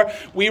 therefore,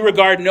 we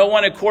regard no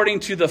one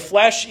according to the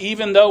flesh,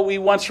 even though we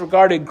once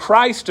regarded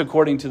Christ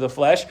according to the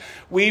flesh.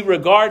 We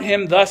regard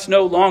him thus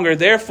no longer.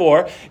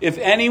 Therefore, if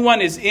anyone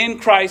is in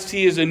Christ,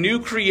 he is a new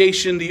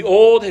creation. The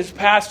old has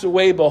passed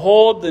away.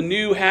 Behold, the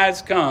new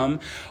has come.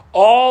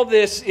 All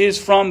this is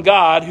from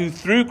God, who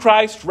through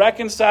Christ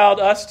reconciled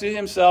us to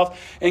himself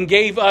and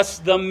gave us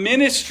the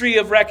ministry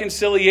of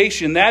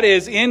reconciliation. That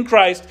is, in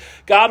Christ,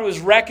 God was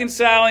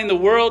reconciling the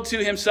world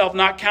to himself,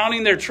 not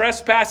counting their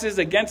trespasses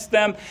against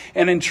them,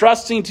 and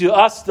entrusting to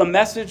us the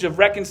message of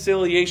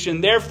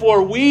reconciliation.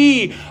 Therefore,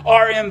 we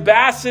are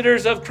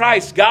ambassadors of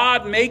Christ,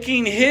 God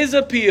making his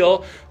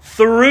appeal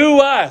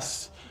through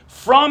us,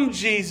 from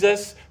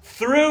Jesus,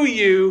 through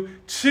you,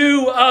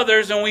 to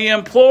others, and we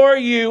implore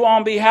you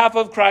on behalf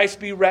of Christ,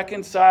 be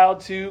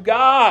reconciled to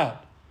God.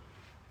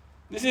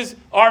 This is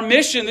our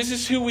mission. This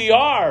is who we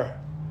are.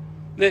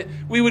 That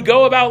we would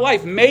go about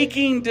life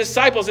making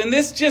disciples. And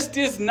this just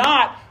is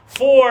not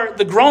for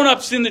the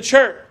grown-ups in the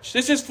church.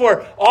 This is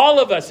for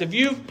all of us. If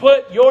you've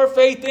put your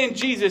faith in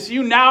Jesus,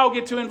 you now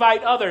get to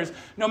invite others,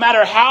 no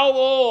matter how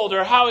old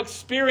or how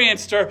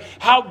experienced or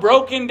how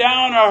broken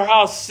down or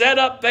how set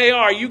up they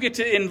are. You get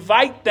to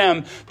invite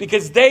them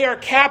because they are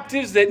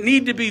captives that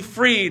need to be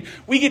freed.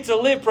 We get to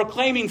live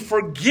proclaiming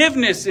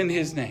forgiveness in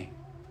his name.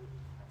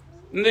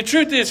 And the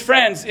truth is,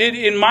 friends,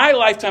 in my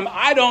lifetime,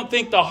 I don't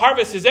think the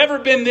harvest has ever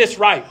been this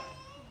ripe.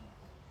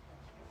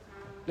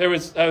 I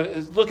was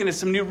looking at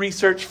some new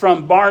research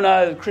from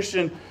Barna, a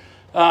Christian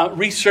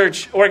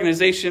research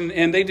organization,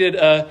 and they did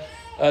a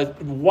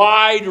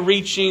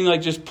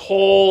wide-reaching, just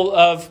poll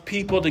of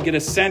people to get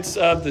a sense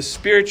of the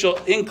spiritual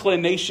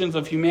inclinations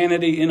of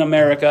humanity in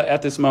America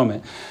at this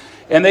moment.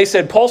 And they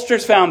said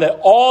pollsters found that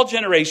all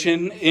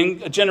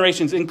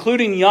generations,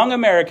 including young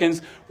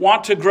Americans,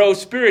 want to grow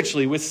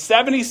spiritually, with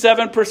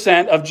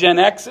 77% of Gen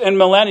X and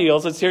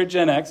millennials, let's hear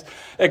Gen X,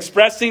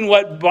 expressing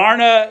what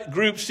Barna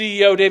Group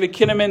CEO David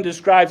Kinnaman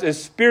describes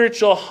as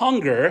spiritual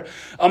hunger.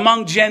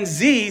 Among Gen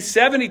Z,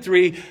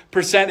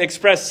 73%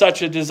 expressed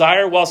such a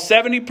desire, while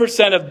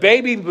 70% of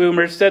baby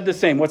boomers said the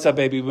same. What's up,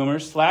 baby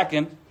boomers?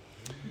 Slacking.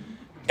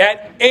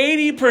 At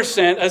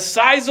 80%, a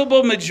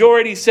sizable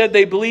majority said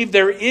they believe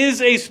there is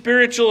a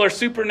spiritual or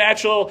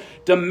supernatural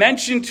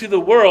dimension to the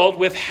world,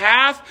 with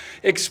half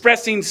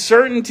expressing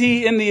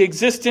certainty in the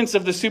existence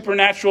of the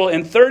supernatural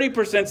and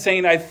 30%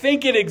 saying, I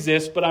think it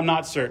exists, but I'm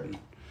not certain.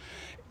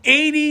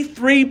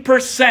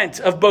 83%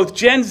 of both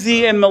Gen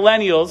Z and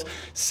millennials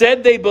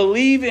said they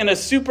believe in a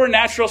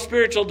supernatural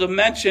spiritual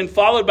dimension,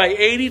 followed by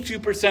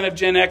 82% of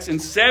Gen X and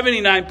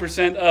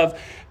 79% of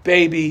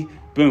baby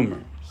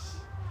boomers.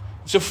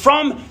 So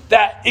from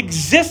that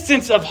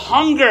existence of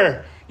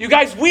hunger, you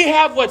guys, we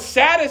have what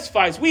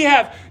satisfies. We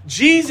have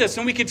Jesus,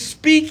 and we could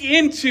speak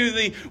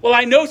into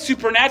I know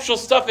supernatural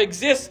stuff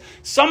exists.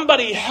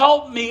 Somebody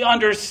help me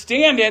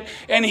understand it.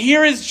 And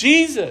here is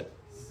Jesus.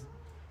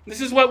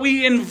 This is what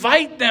we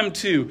invite them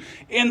to.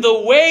 And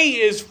the way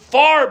is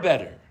far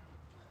better.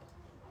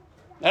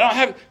 I don't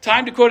have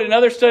time to quote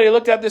another study I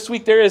looked at this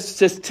week. There is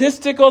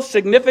statistical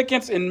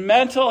significance in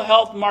mental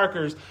health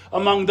markers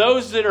among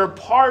those that are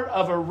part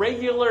of a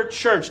regular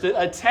church,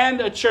 that attend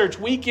a church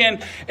week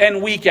in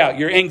and week out.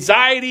 Your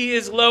anxiety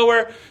is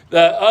lower.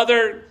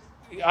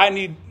 I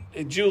need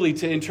Julie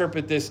to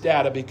interpret this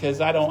data because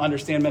I don't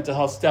understand mental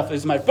health stuff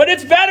as much. But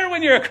it's better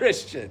when you're a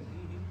Christian,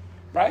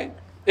 right?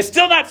 It's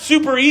still not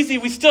super easy.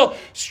 We still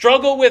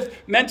struggle with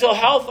mental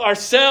health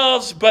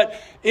ourselves,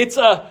 but it's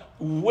a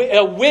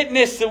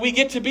witness that we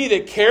get to be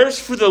that cares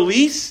for the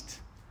least.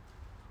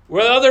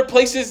 Where other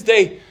places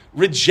they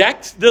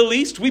reject the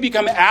least, we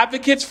become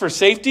advocates for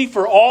safety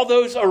for all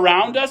those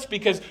around us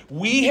because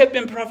we have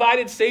been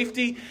provided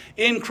safety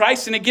in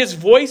Christ, and it gives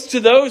voice to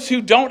those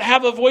who don't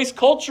have a voice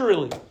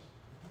culturally.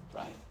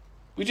 Right?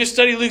 We just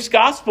studied Luke's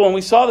gospel and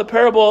we saw the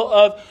parable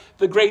of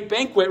the great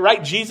banquet,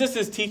 right? Jesus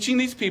is teaching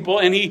these people,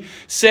 and he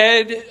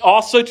said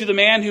also to the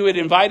man who had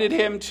invited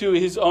him to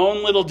his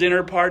own little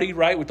dinner party,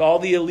 right, with all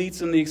the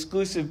elites and the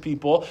exclusive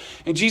people.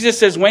 And Jesus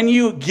says, when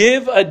you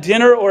give a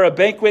dinner or a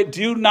banquet,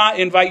 do not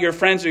invite your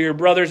friends or your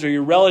brothers or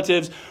your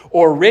relatives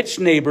or rich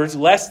neighbors,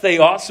 lest they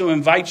also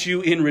invite you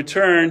in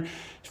return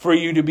for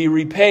you to be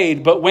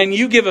repaid. But when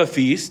you give a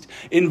feast,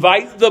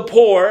 invite the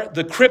poor,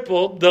 the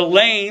crippled, the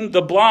lame,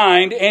 the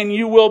blind, and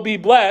you will be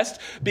blessed,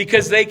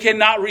 because they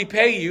cannot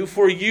repay you,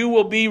 for you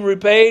will be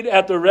repaid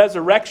at the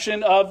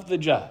resurrection of the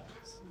just.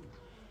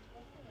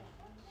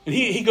 And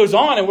he goes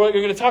on, and we're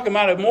going to talk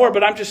about it more,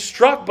 but I'm just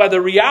struck by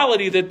the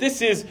reality that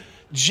this is,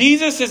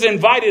 Jesus has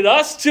invited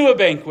us to a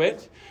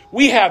banquet.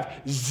 We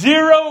have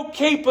zero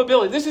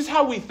capability. This is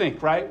how we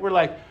think, right? We're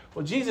like,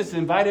 well, Jesus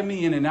invited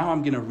me in, and now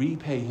I'm going to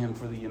repay him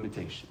for the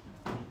invitation.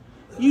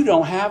 You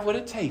don't have what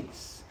it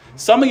takes.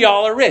 Some of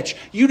y'all are rich.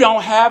 You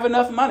don't have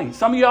enough money.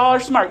 Some of y'all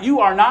are smart. You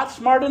are not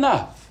smart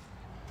enough.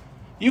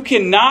 You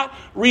cannot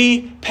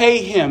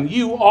repay him.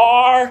 You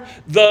are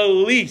the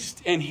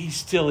least, and he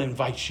still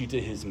invites you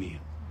to his meal.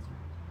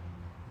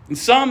 And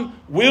some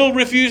will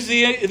refuse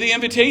the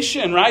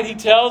invitation, right? He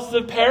tells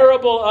the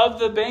parable of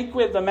the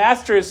banquet. The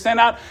master has sent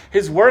out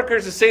his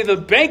workers to say, the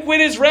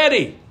banquet is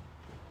ready.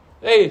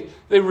 They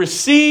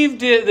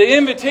received the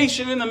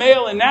invitation in the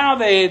mail, and now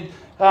they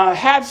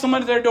had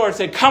someone at their door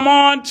say, come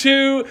on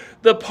to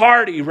the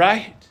party,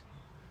 right?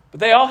 But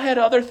they all had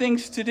other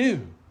things to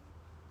do.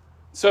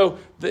 So,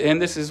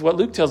 and this is what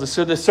Luke tells us.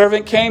 So the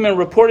servant came and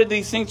reported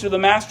these things to the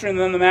master, and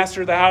then the master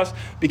of the house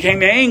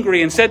became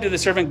angry and said to the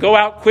servant, go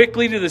out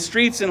quickly to the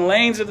streets and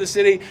lanes of the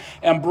city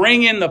and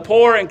bring in the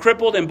poor and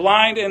crippled and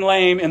blind and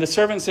lame. And the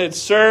servant said,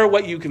 sir,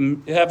 what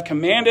you have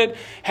commanded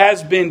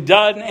has been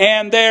done,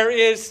 and there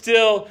is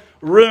still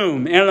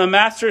room. And the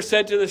master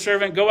said to the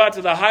servant, go out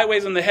to the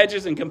highways and the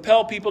hedges and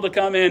compel people to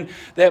come in,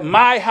 that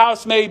my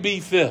house may be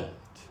filled.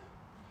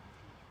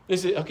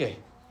 This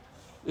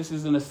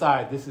is an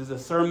aside. This is a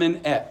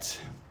sermonette.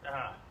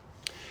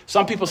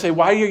 Some people say,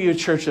 why are you a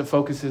church that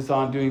focuses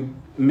on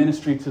doing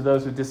ministry to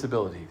those with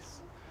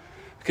disabilities?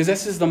 Because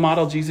this is the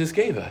model Jesus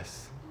gave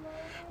us.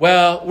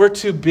 Well, we're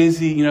too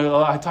busy.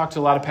 I talk to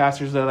a lot of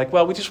pastors that are like,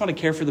 well, we just want to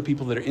care for the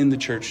people that are in the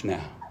church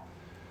now.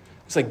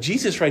 It's like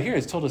Jesus right here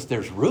has told us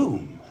there's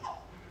room.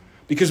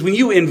 Because when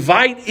you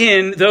invite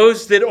in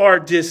those that are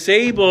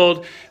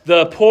disabled,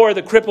 the poor,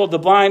 the crippled, the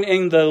blind,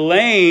 and the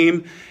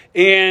lame,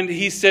 and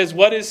he says,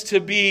 what is to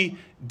be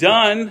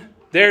done?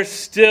 There's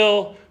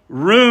still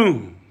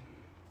room.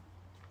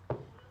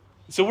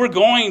 So we're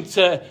going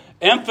to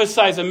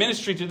emphasize a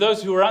ministry to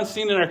those who are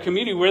unseen in our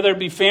community, where there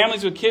be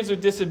families with kids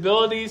with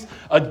disabilities,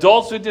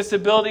 adults with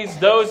disabilities,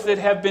 those that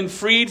have been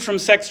freed from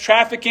sex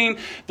trafficking,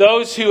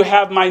 those who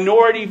have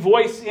minority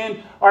voice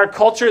in our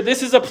culture.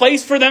 This is a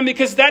place for them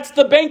because that's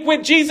the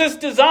banquet Jesus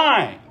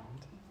designed.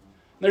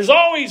 There's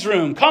always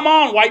room. Come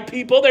on, white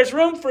people, there's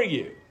room for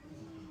you.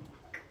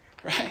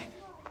 Right?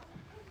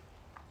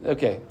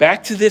 Okay,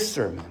 back to this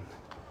sermon.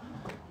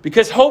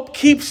 Because hope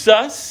keeps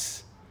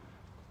us,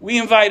 we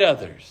invite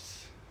others.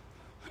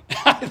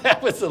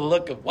 That was a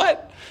look of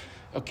what?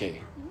 Okay.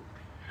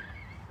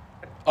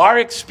 Our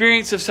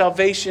experience of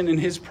salvation and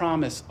his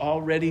promise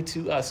already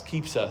to us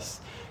keeps us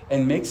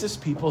and makes us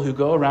people who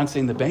go around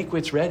saying the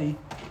banquet's ready.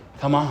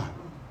 Come on.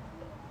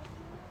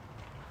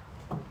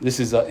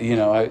 This is,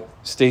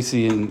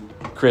 Stacy and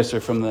Chris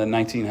are from the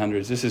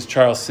 1900s. This is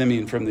Charles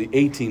Simeon from the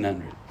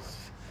 1800s.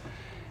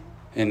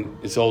 And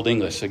it's Old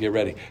English, so get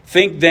ready.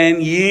 Think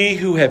then, ye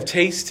who have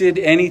tasted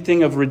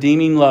anything of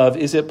redeeming love,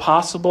 is it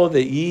possible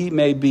that ye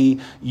may be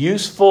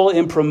useful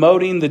in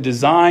promoting the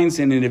designs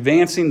and in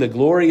advancing the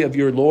glory of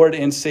your Lord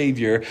and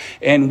Savior?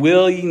 And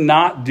will ye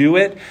not do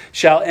it?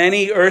 Shall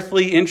any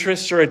earthly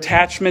interests or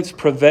attachments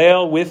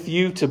prevail with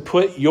you to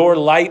put your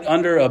light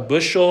under a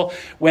bushel,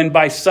 when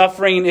by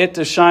suffering it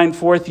to shine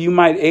forth you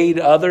might aid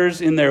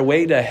others in their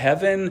way to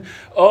heaven?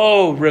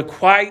 Oh,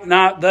 requite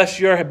not thus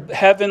your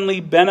heavenly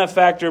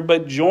benefactor,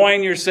 but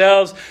join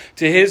yourselves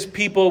to his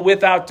people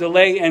without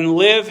delay, and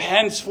live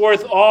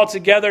henceforth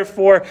altogether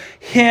for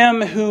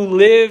him who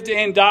lived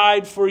and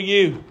died for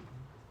you.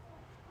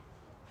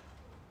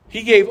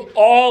 He gave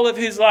all of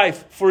his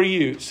life for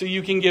you, so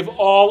you can give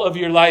all of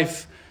your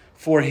life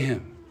for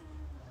him.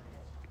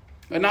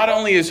 But not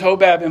only is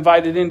Hobab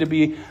invited in to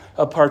be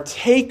a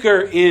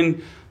partaker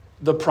in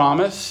the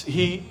promise,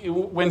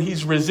 when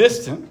he's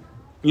resistant,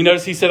 you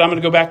notice he said, I'm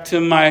going to go back to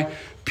my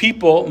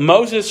people.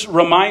 Moses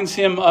reminds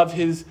him of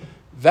his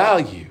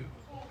value.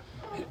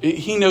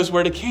 He knows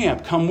where to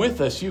camp. Come with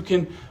us. You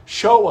can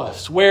show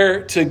us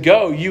where to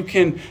go. You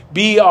can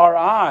be our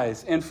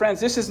eyes. And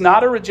friends, this is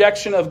not a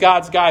rejection of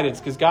God's guidance,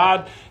 because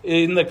God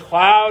in the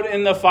cloud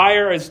and the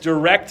fire is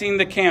directing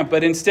the camp.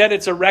 But instead,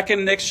 it's a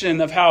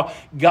recognition of how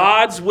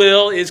God's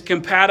will is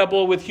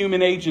compatible with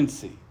human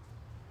agency.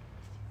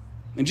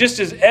 And just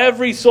as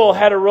every soul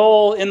had a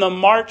role in the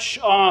march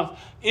of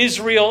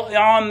Israel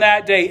on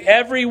that day,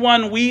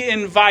 everyone we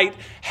invite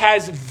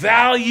has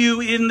value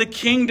in the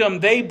kingdom.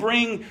 They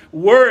bring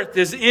worth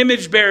as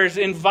image bearers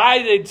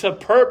invited to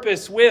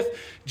purpose with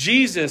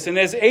Jesus. And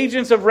as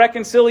agents of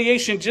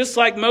reconciliation, just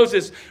like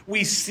Moses,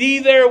 we see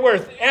their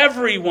worth,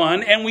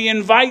 everyone, and we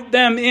invite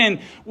them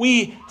in.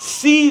 We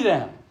see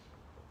them.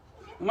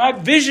 My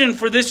vision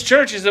for this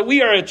church is that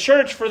we are a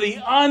church for the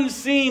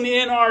unseen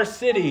in our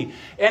city.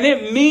 And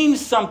it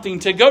means something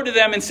to go to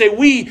them and say,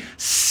 we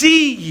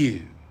see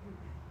you.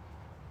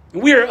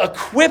 We are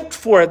equipped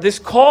for it. This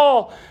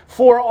call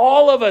for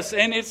all of us.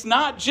 And it's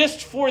not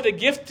just for the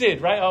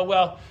gifted, right? Oh,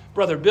 well,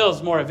 Brother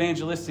Bill's more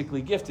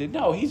evangelistically gifted.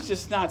 No, he's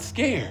just not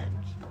scared.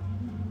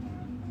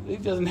 He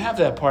doesn't have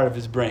that part of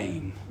his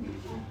brain.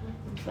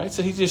 Right?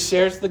 So he just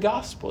shares the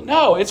gospel.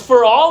 No, it's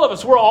for all of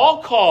us. We're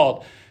all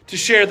called to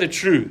share the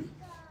truth.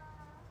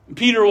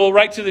 Peter will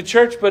write to the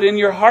church, but in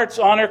your hearts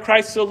honor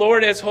Christ the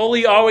Lord as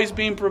holy, always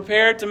being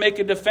prepared to make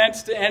a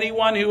defense to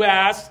anyone who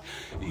asks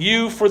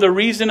you for the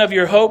reason of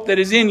your hope that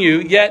is in you,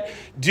 yet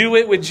do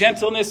it with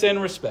gentleness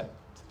and respect.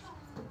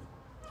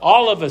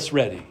 All of us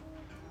ready.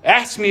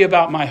 Ask me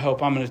about my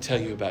hope. I'm going to tell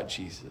you about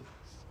Jesus.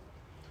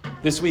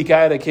 This week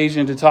I had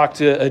occasion to talk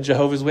to a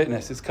Jehovah's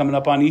Witness. It's coming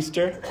up on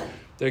Easter.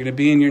 They're going to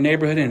be in your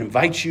neighborhood and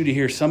invite you to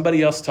hear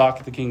somebody else talk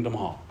at the Kingdom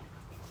Hall.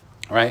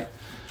 All right?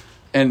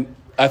 And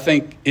I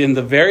think in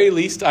the very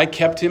least, I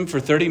kept him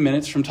for 30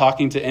 minutes from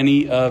talking to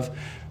any of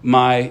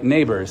my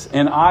neighbors.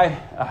 And I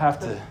have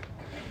to,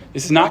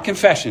 it's not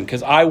confession,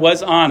 because I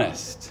was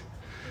honest.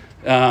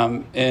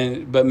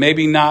 But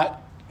maybe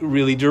not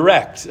really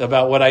direct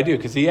about what I do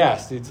because he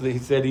asked. He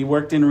said he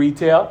worked in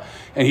retail,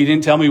 and he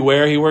didn't tell me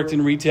where he worked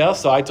in retail,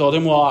 so I told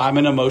him, well, I'm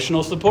an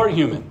emotional support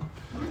human,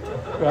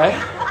 right?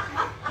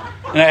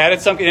 And I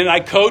added something, and I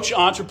coach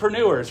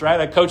entrepreneurs,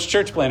 right? I coach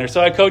church planners,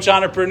 so I coach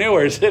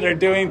entrepreneurs that are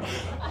doing,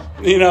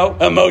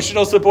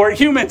 emotional support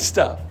human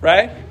stuff,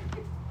 right?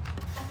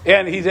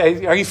 And he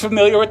said, are you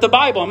familiar with the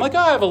Bible? I'm like,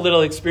 I have a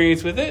little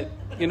experience with it,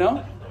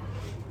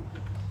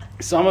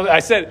 I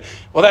said,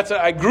 well,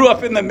 I grew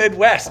up in the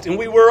Midwest, and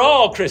we were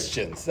all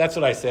Christians. That's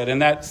what I said,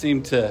 and that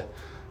seemed to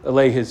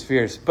allay his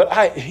fears.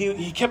 But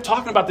he kept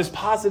talking about this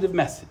positive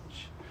message.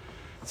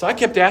 So I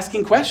kept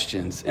asking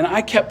questions, and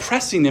I kept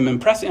pressing him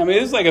and pressing. I mean,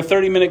 it was like a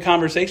 30-minute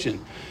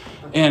conversation.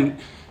 And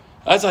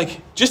I was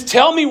like, just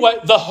tell me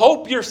what the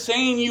hope you're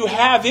saying you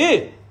have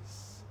is.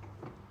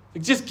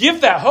 Like, just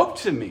give that hope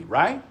to me,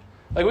 right?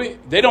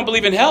 They don't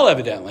believe in hell,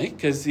 evidently,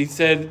 because he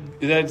said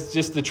that's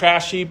just the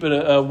trash heap,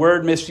 a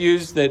word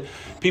misused that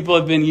people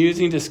have been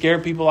using to scare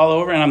people all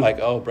over. And I'm like,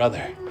 oh,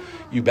 brother,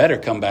 you better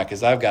come back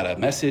because I've got a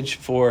message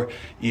for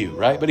you,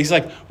 right? But he's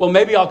like, well,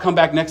 maybe I'll come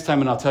back next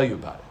time and I'll tell you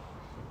about it.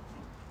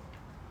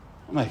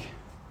 I'm like,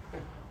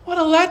 what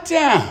a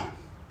letdown.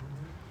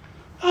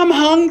 I'm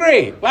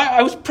hungry.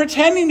 I was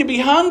pretending to be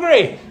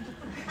hungry.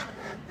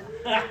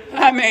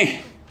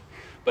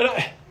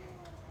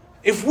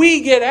 If we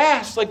get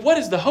asked, what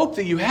is the hope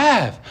that you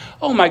have?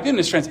 Oh, my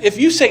goodness, friends. If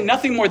you say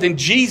nothing more than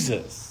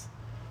Jesus,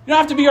 you don't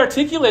have to be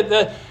articulate.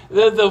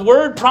 The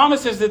word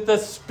promises that the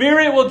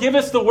Spirit will give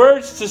us the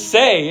words to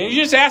say. And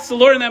you just ask the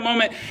Lord in that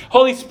moment,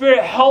 Holy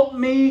Spirit, help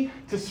me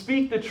to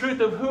speak the truth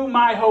of who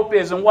my hope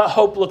is and what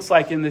hope looks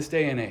like in this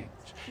day and age.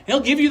 And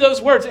He'll give you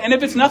those words. And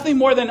if it's nothing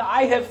more than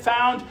I have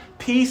found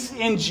peace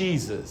in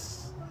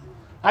Jesus.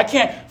 I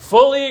can't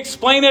fully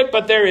explain it,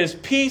 but there is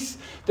peace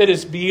that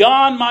is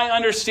beyond my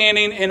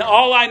understanding, and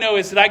all I know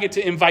is that I get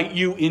to invite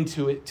you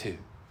into it too.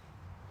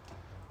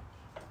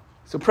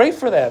 So pray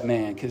for that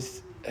man,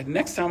 because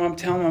next time I'm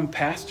telling him I'm a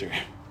pastor.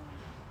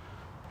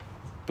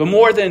 But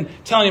more than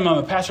telling him I'm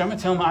a pastor, I'm going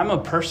to tell him I'm a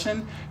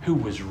person who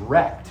was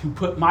wrecked, who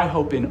put my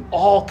hope in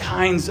all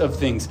kinds of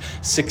things.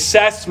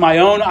 Success, my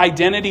own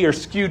identity or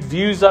skewed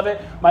views of it,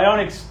 my own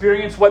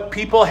experience, what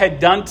people had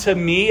done to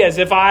me as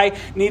if I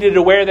needed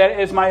to wear that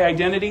as my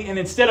identity. And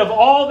instead of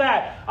all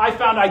that, I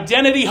found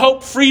identity,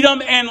 hope,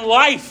 freedom, and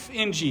life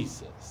in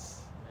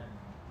Jesus.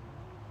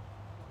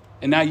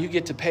 And now you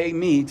get to pay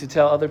me to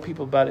tell other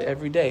people about it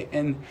every day.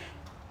 And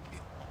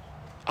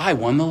I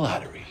won the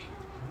lottery.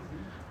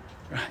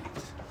 Right.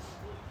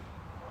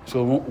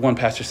 So one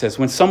pastor says,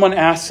 when someone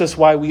asks us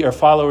why we are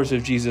followers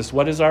of Jesus,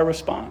 what is our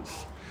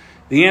response?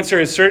 The answer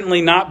is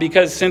certainly not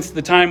because since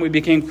the time we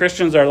became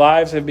Christians, our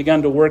lives have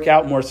begun to work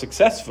out more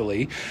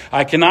successfully.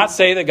 I cannot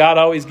say that God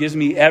always gives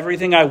me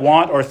everything I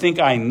want or think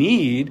I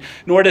need,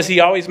 nor does He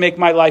always make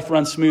my life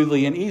run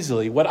smoothly and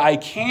easily. What I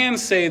can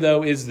say,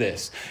 though, is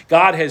this.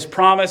 God has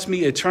promised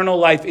me eternal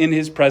life in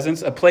His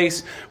presence, a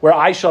place where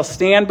I shall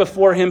stand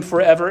before Him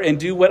forever and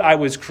do what I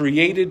was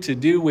created to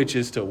do, which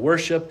is to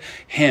worship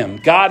Him.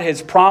 God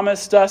has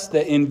promised us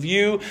that in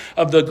view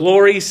of the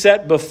glory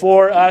set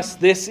before us,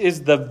 this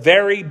is the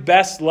very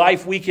best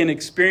life we can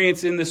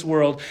experience in this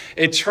world.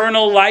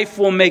 Eternal life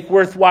will make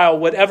worthwhile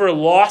whatever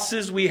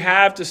losses we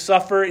have to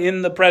suffer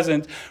in the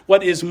present.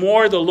 What is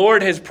more, the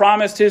Lord has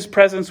promised His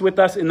presence with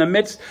us in the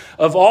midst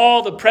of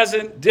all the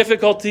present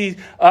difficulties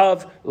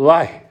of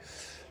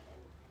life.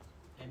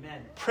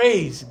 Amen.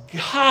 Praise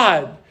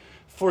God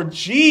for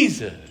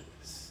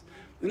Jesus.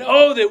 And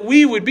oh, that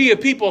we would be a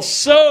people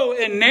so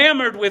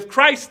enamored with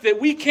Christ that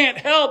we can't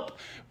help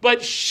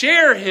but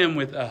share Him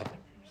with others.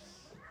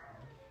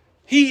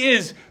 He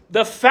is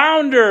the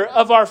founder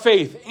of our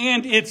faith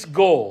and its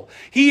goal.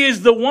 He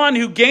is the one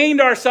who gained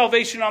our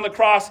salvation on the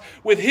cross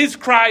with His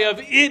cry of,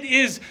 "It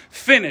is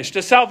finished,"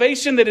 a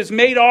salvation that is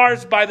made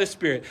ours by the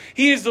Spirit.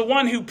 He is the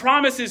one who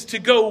promises to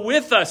go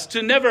with us,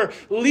 to never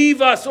leave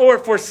us or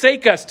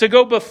forsake us, to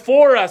go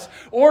before us,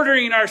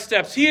 ordering our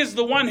steps. He is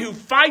the one who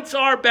fights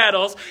our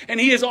battles, and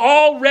He has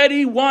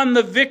already won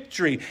the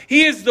victory.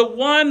 He is the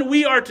one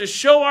we are to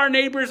show our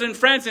neighbors and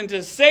friends and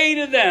to say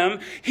to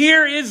them,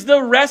 "Here is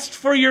the rest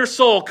for your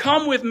soul.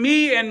 Come with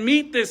me and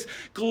meet this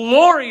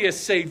glorious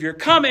Savior.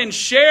 Come and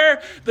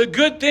share the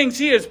good things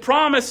He has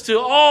promised to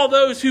all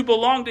those who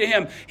belong to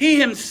Him." He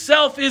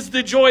Himself is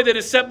the joy that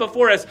is set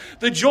before us,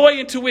 the joy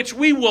into which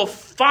we will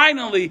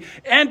finally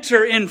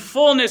enter in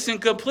fullness and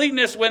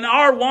completeness when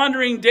our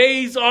wandering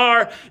days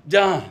are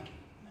done.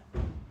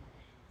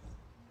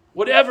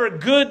 Whatever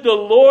good the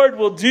Lord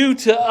will do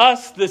to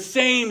us, the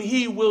same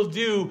He will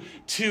do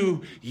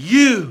to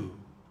you.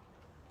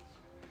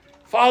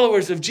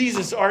 Followers of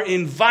Jesus are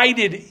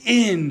invited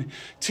in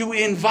to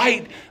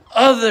invite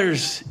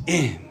others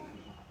in.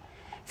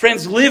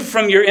 Friends, live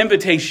from your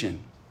invitation.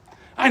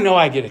 I know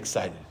I get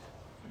excited.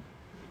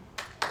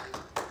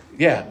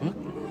 Yeah.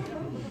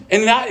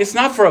 And it's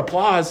not for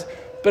applause,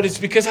 but it's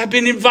because I've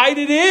been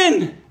invited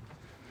in.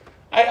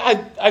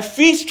 I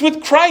feast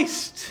with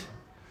Christ.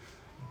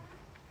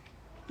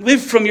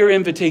 Live from your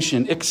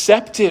invitation.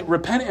 Accept it.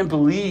 Repent and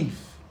believe.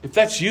 If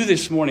that's you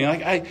this morning,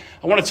 I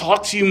want to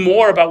talk to you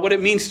more about what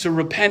it means to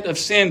repent of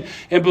sin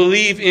and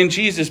believe in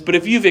Jesus. But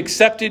if you've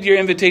accepted your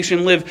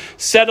invitation, live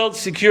settled,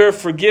 secure,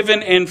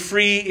 forgiven, and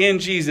free in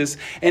Jesus,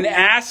 and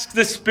ask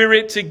the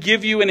Spirit to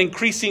give you an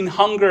increasing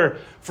hunger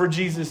for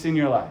Jesus in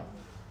your life.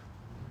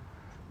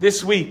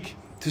 This week,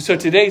 so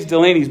today's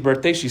Delaney's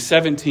birthday. She's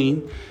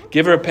 17.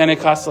 Give her a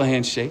Pentecostal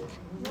handshake.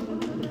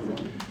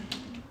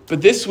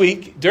 But this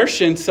week,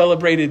 Dershan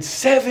celebrated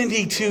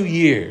 72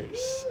 years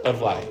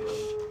of life.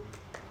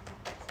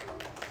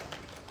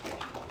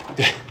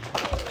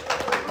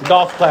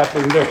 Golf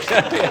clapping,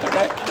 Dershan. Yeah,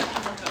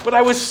 right? But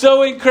I was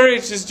so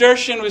encouraged as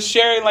Dershan was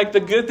sharing the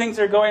good things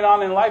that are going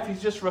on in life.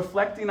 He's just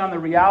reflecting on the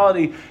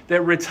reality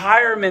that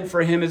retirement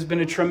for him has been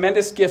a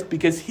tremendous gift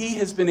because he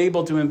has been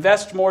able to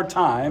invest more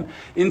time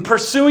in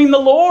pursuing the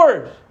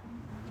Lord,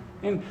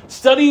 in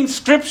studying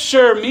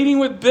Scripture, meeting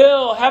with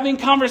Bill, having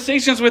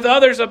conversations with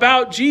others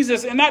about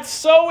Jesus. And that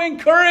so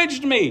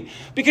encouraged me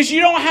because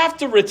you don't have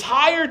to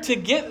retire to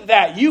get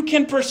that. You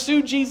can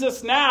pursue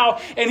Jesus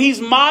now. And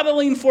he's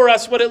modeling for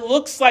us what it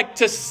looks like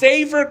to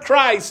savor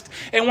Christ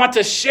and want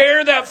to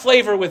share that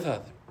flavor with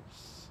others.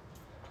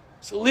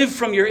 So live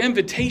from your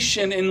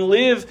invitation and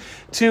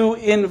live to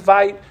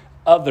invite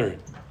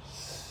others.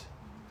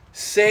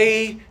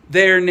 Say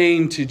their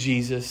name to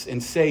Jesus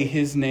and say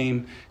his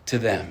name to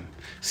them.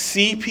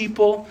 See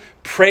people,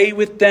 pray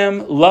with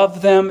them,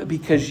 love them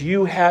because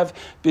you have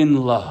been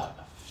loved.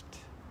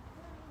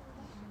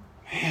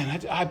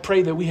 Man, I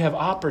pray that we have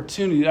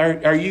opportunity.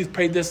 Our youth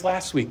prayed this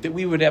last week, that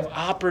we would have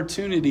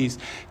opportunities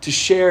to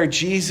share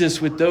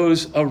Jesus with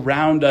those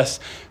around us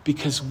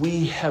because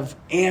we have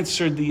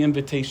answered the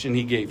invitation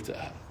he gave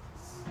to us.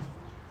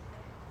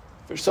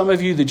 For some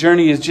of you, the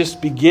journey is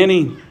just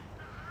beginning.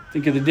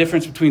 Think of the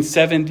difference between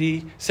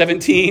 17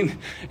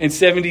 and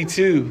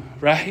 72,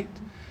 right?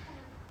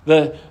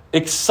 The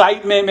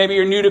excitement, maybe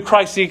you're new to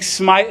Christ, the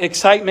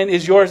excitement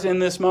is yours in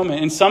this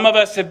moment. And some of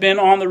us have been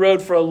on the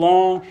road for a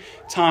long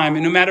time.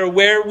 And no matter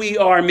where we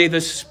are, may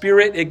the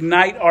Spirit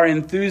ignite our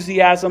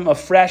enthusiasm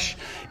afresh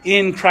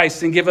in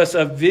Christ and give us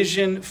a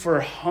vision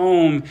for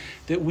home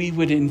that we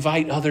would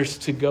invite others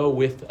to go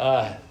with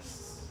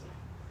us.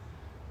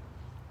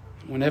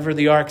 Whenever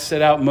the ark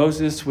set out,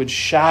 Moses would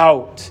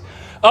shout,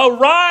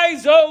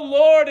 "Arise, O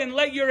Lord, and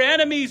let your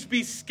enemies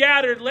be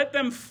scattered. Let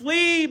them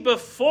flee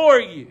before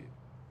you."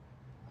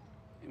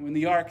 When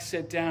the ark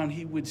set down,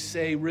 he would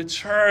say,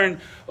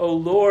 "Return, O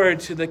Lord,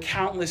 to the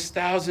countless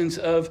thousands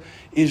of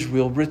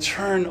Israel.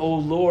 Return, O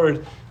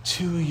Lord,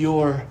 to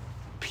your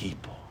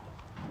people."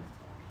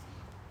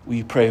 Will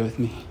you pray with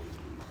me?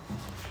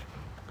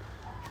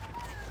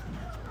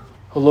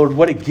 Oh Lord,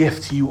 what a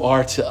gift you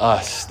are to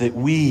us that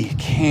we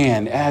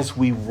can, as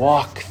we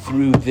walk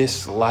through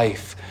this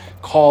life,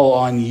 call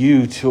on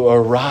you to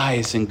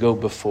arise and go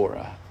before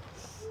us.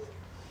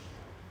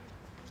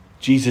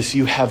 Jesus,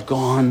 you have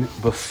gone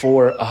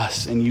before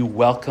us and you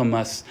welcome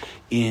us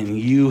in.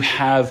 You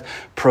have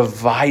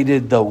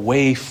provided the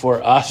way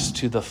for us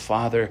to the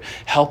Father.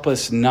 Help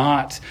us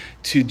not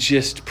to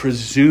just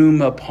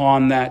presume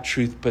upon that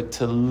truth, but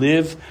to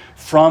live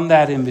from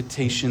that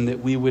invitation that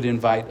we would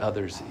invite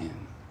others in.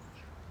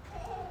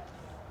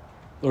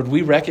 Lord,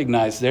 we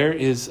recognize there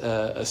is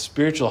a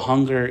spiritual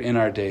hunger in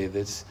our day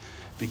that's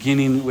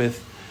beginning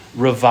with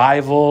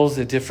revivals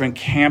at different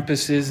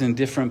campuses and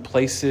different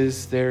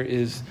places. There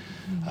is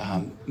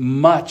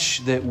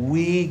much that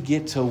we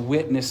get to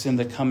witness in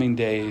the coming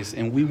days,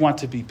 and we want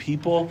to be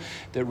people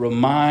that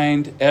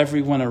remind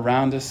everyone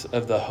around us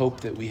of the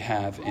hope that we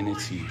have, and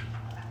it's you.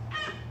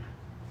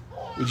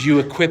 Would you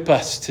equip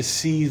us to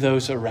see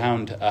those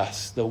around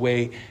us the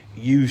way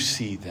you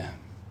see them?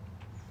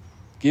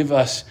 Give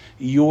us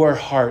your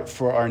heart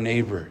for our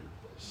neighbors.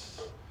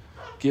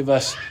 Give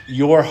us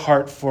your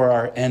heart for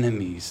our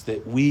enemies,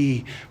 that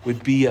we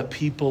would be a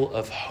people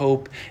of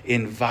hope,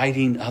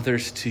 inviting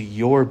others to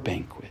your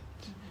banquet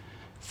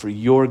for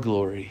your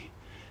glory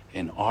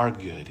and our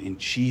good. In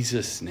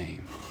Jesus'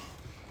 name,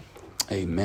 amen.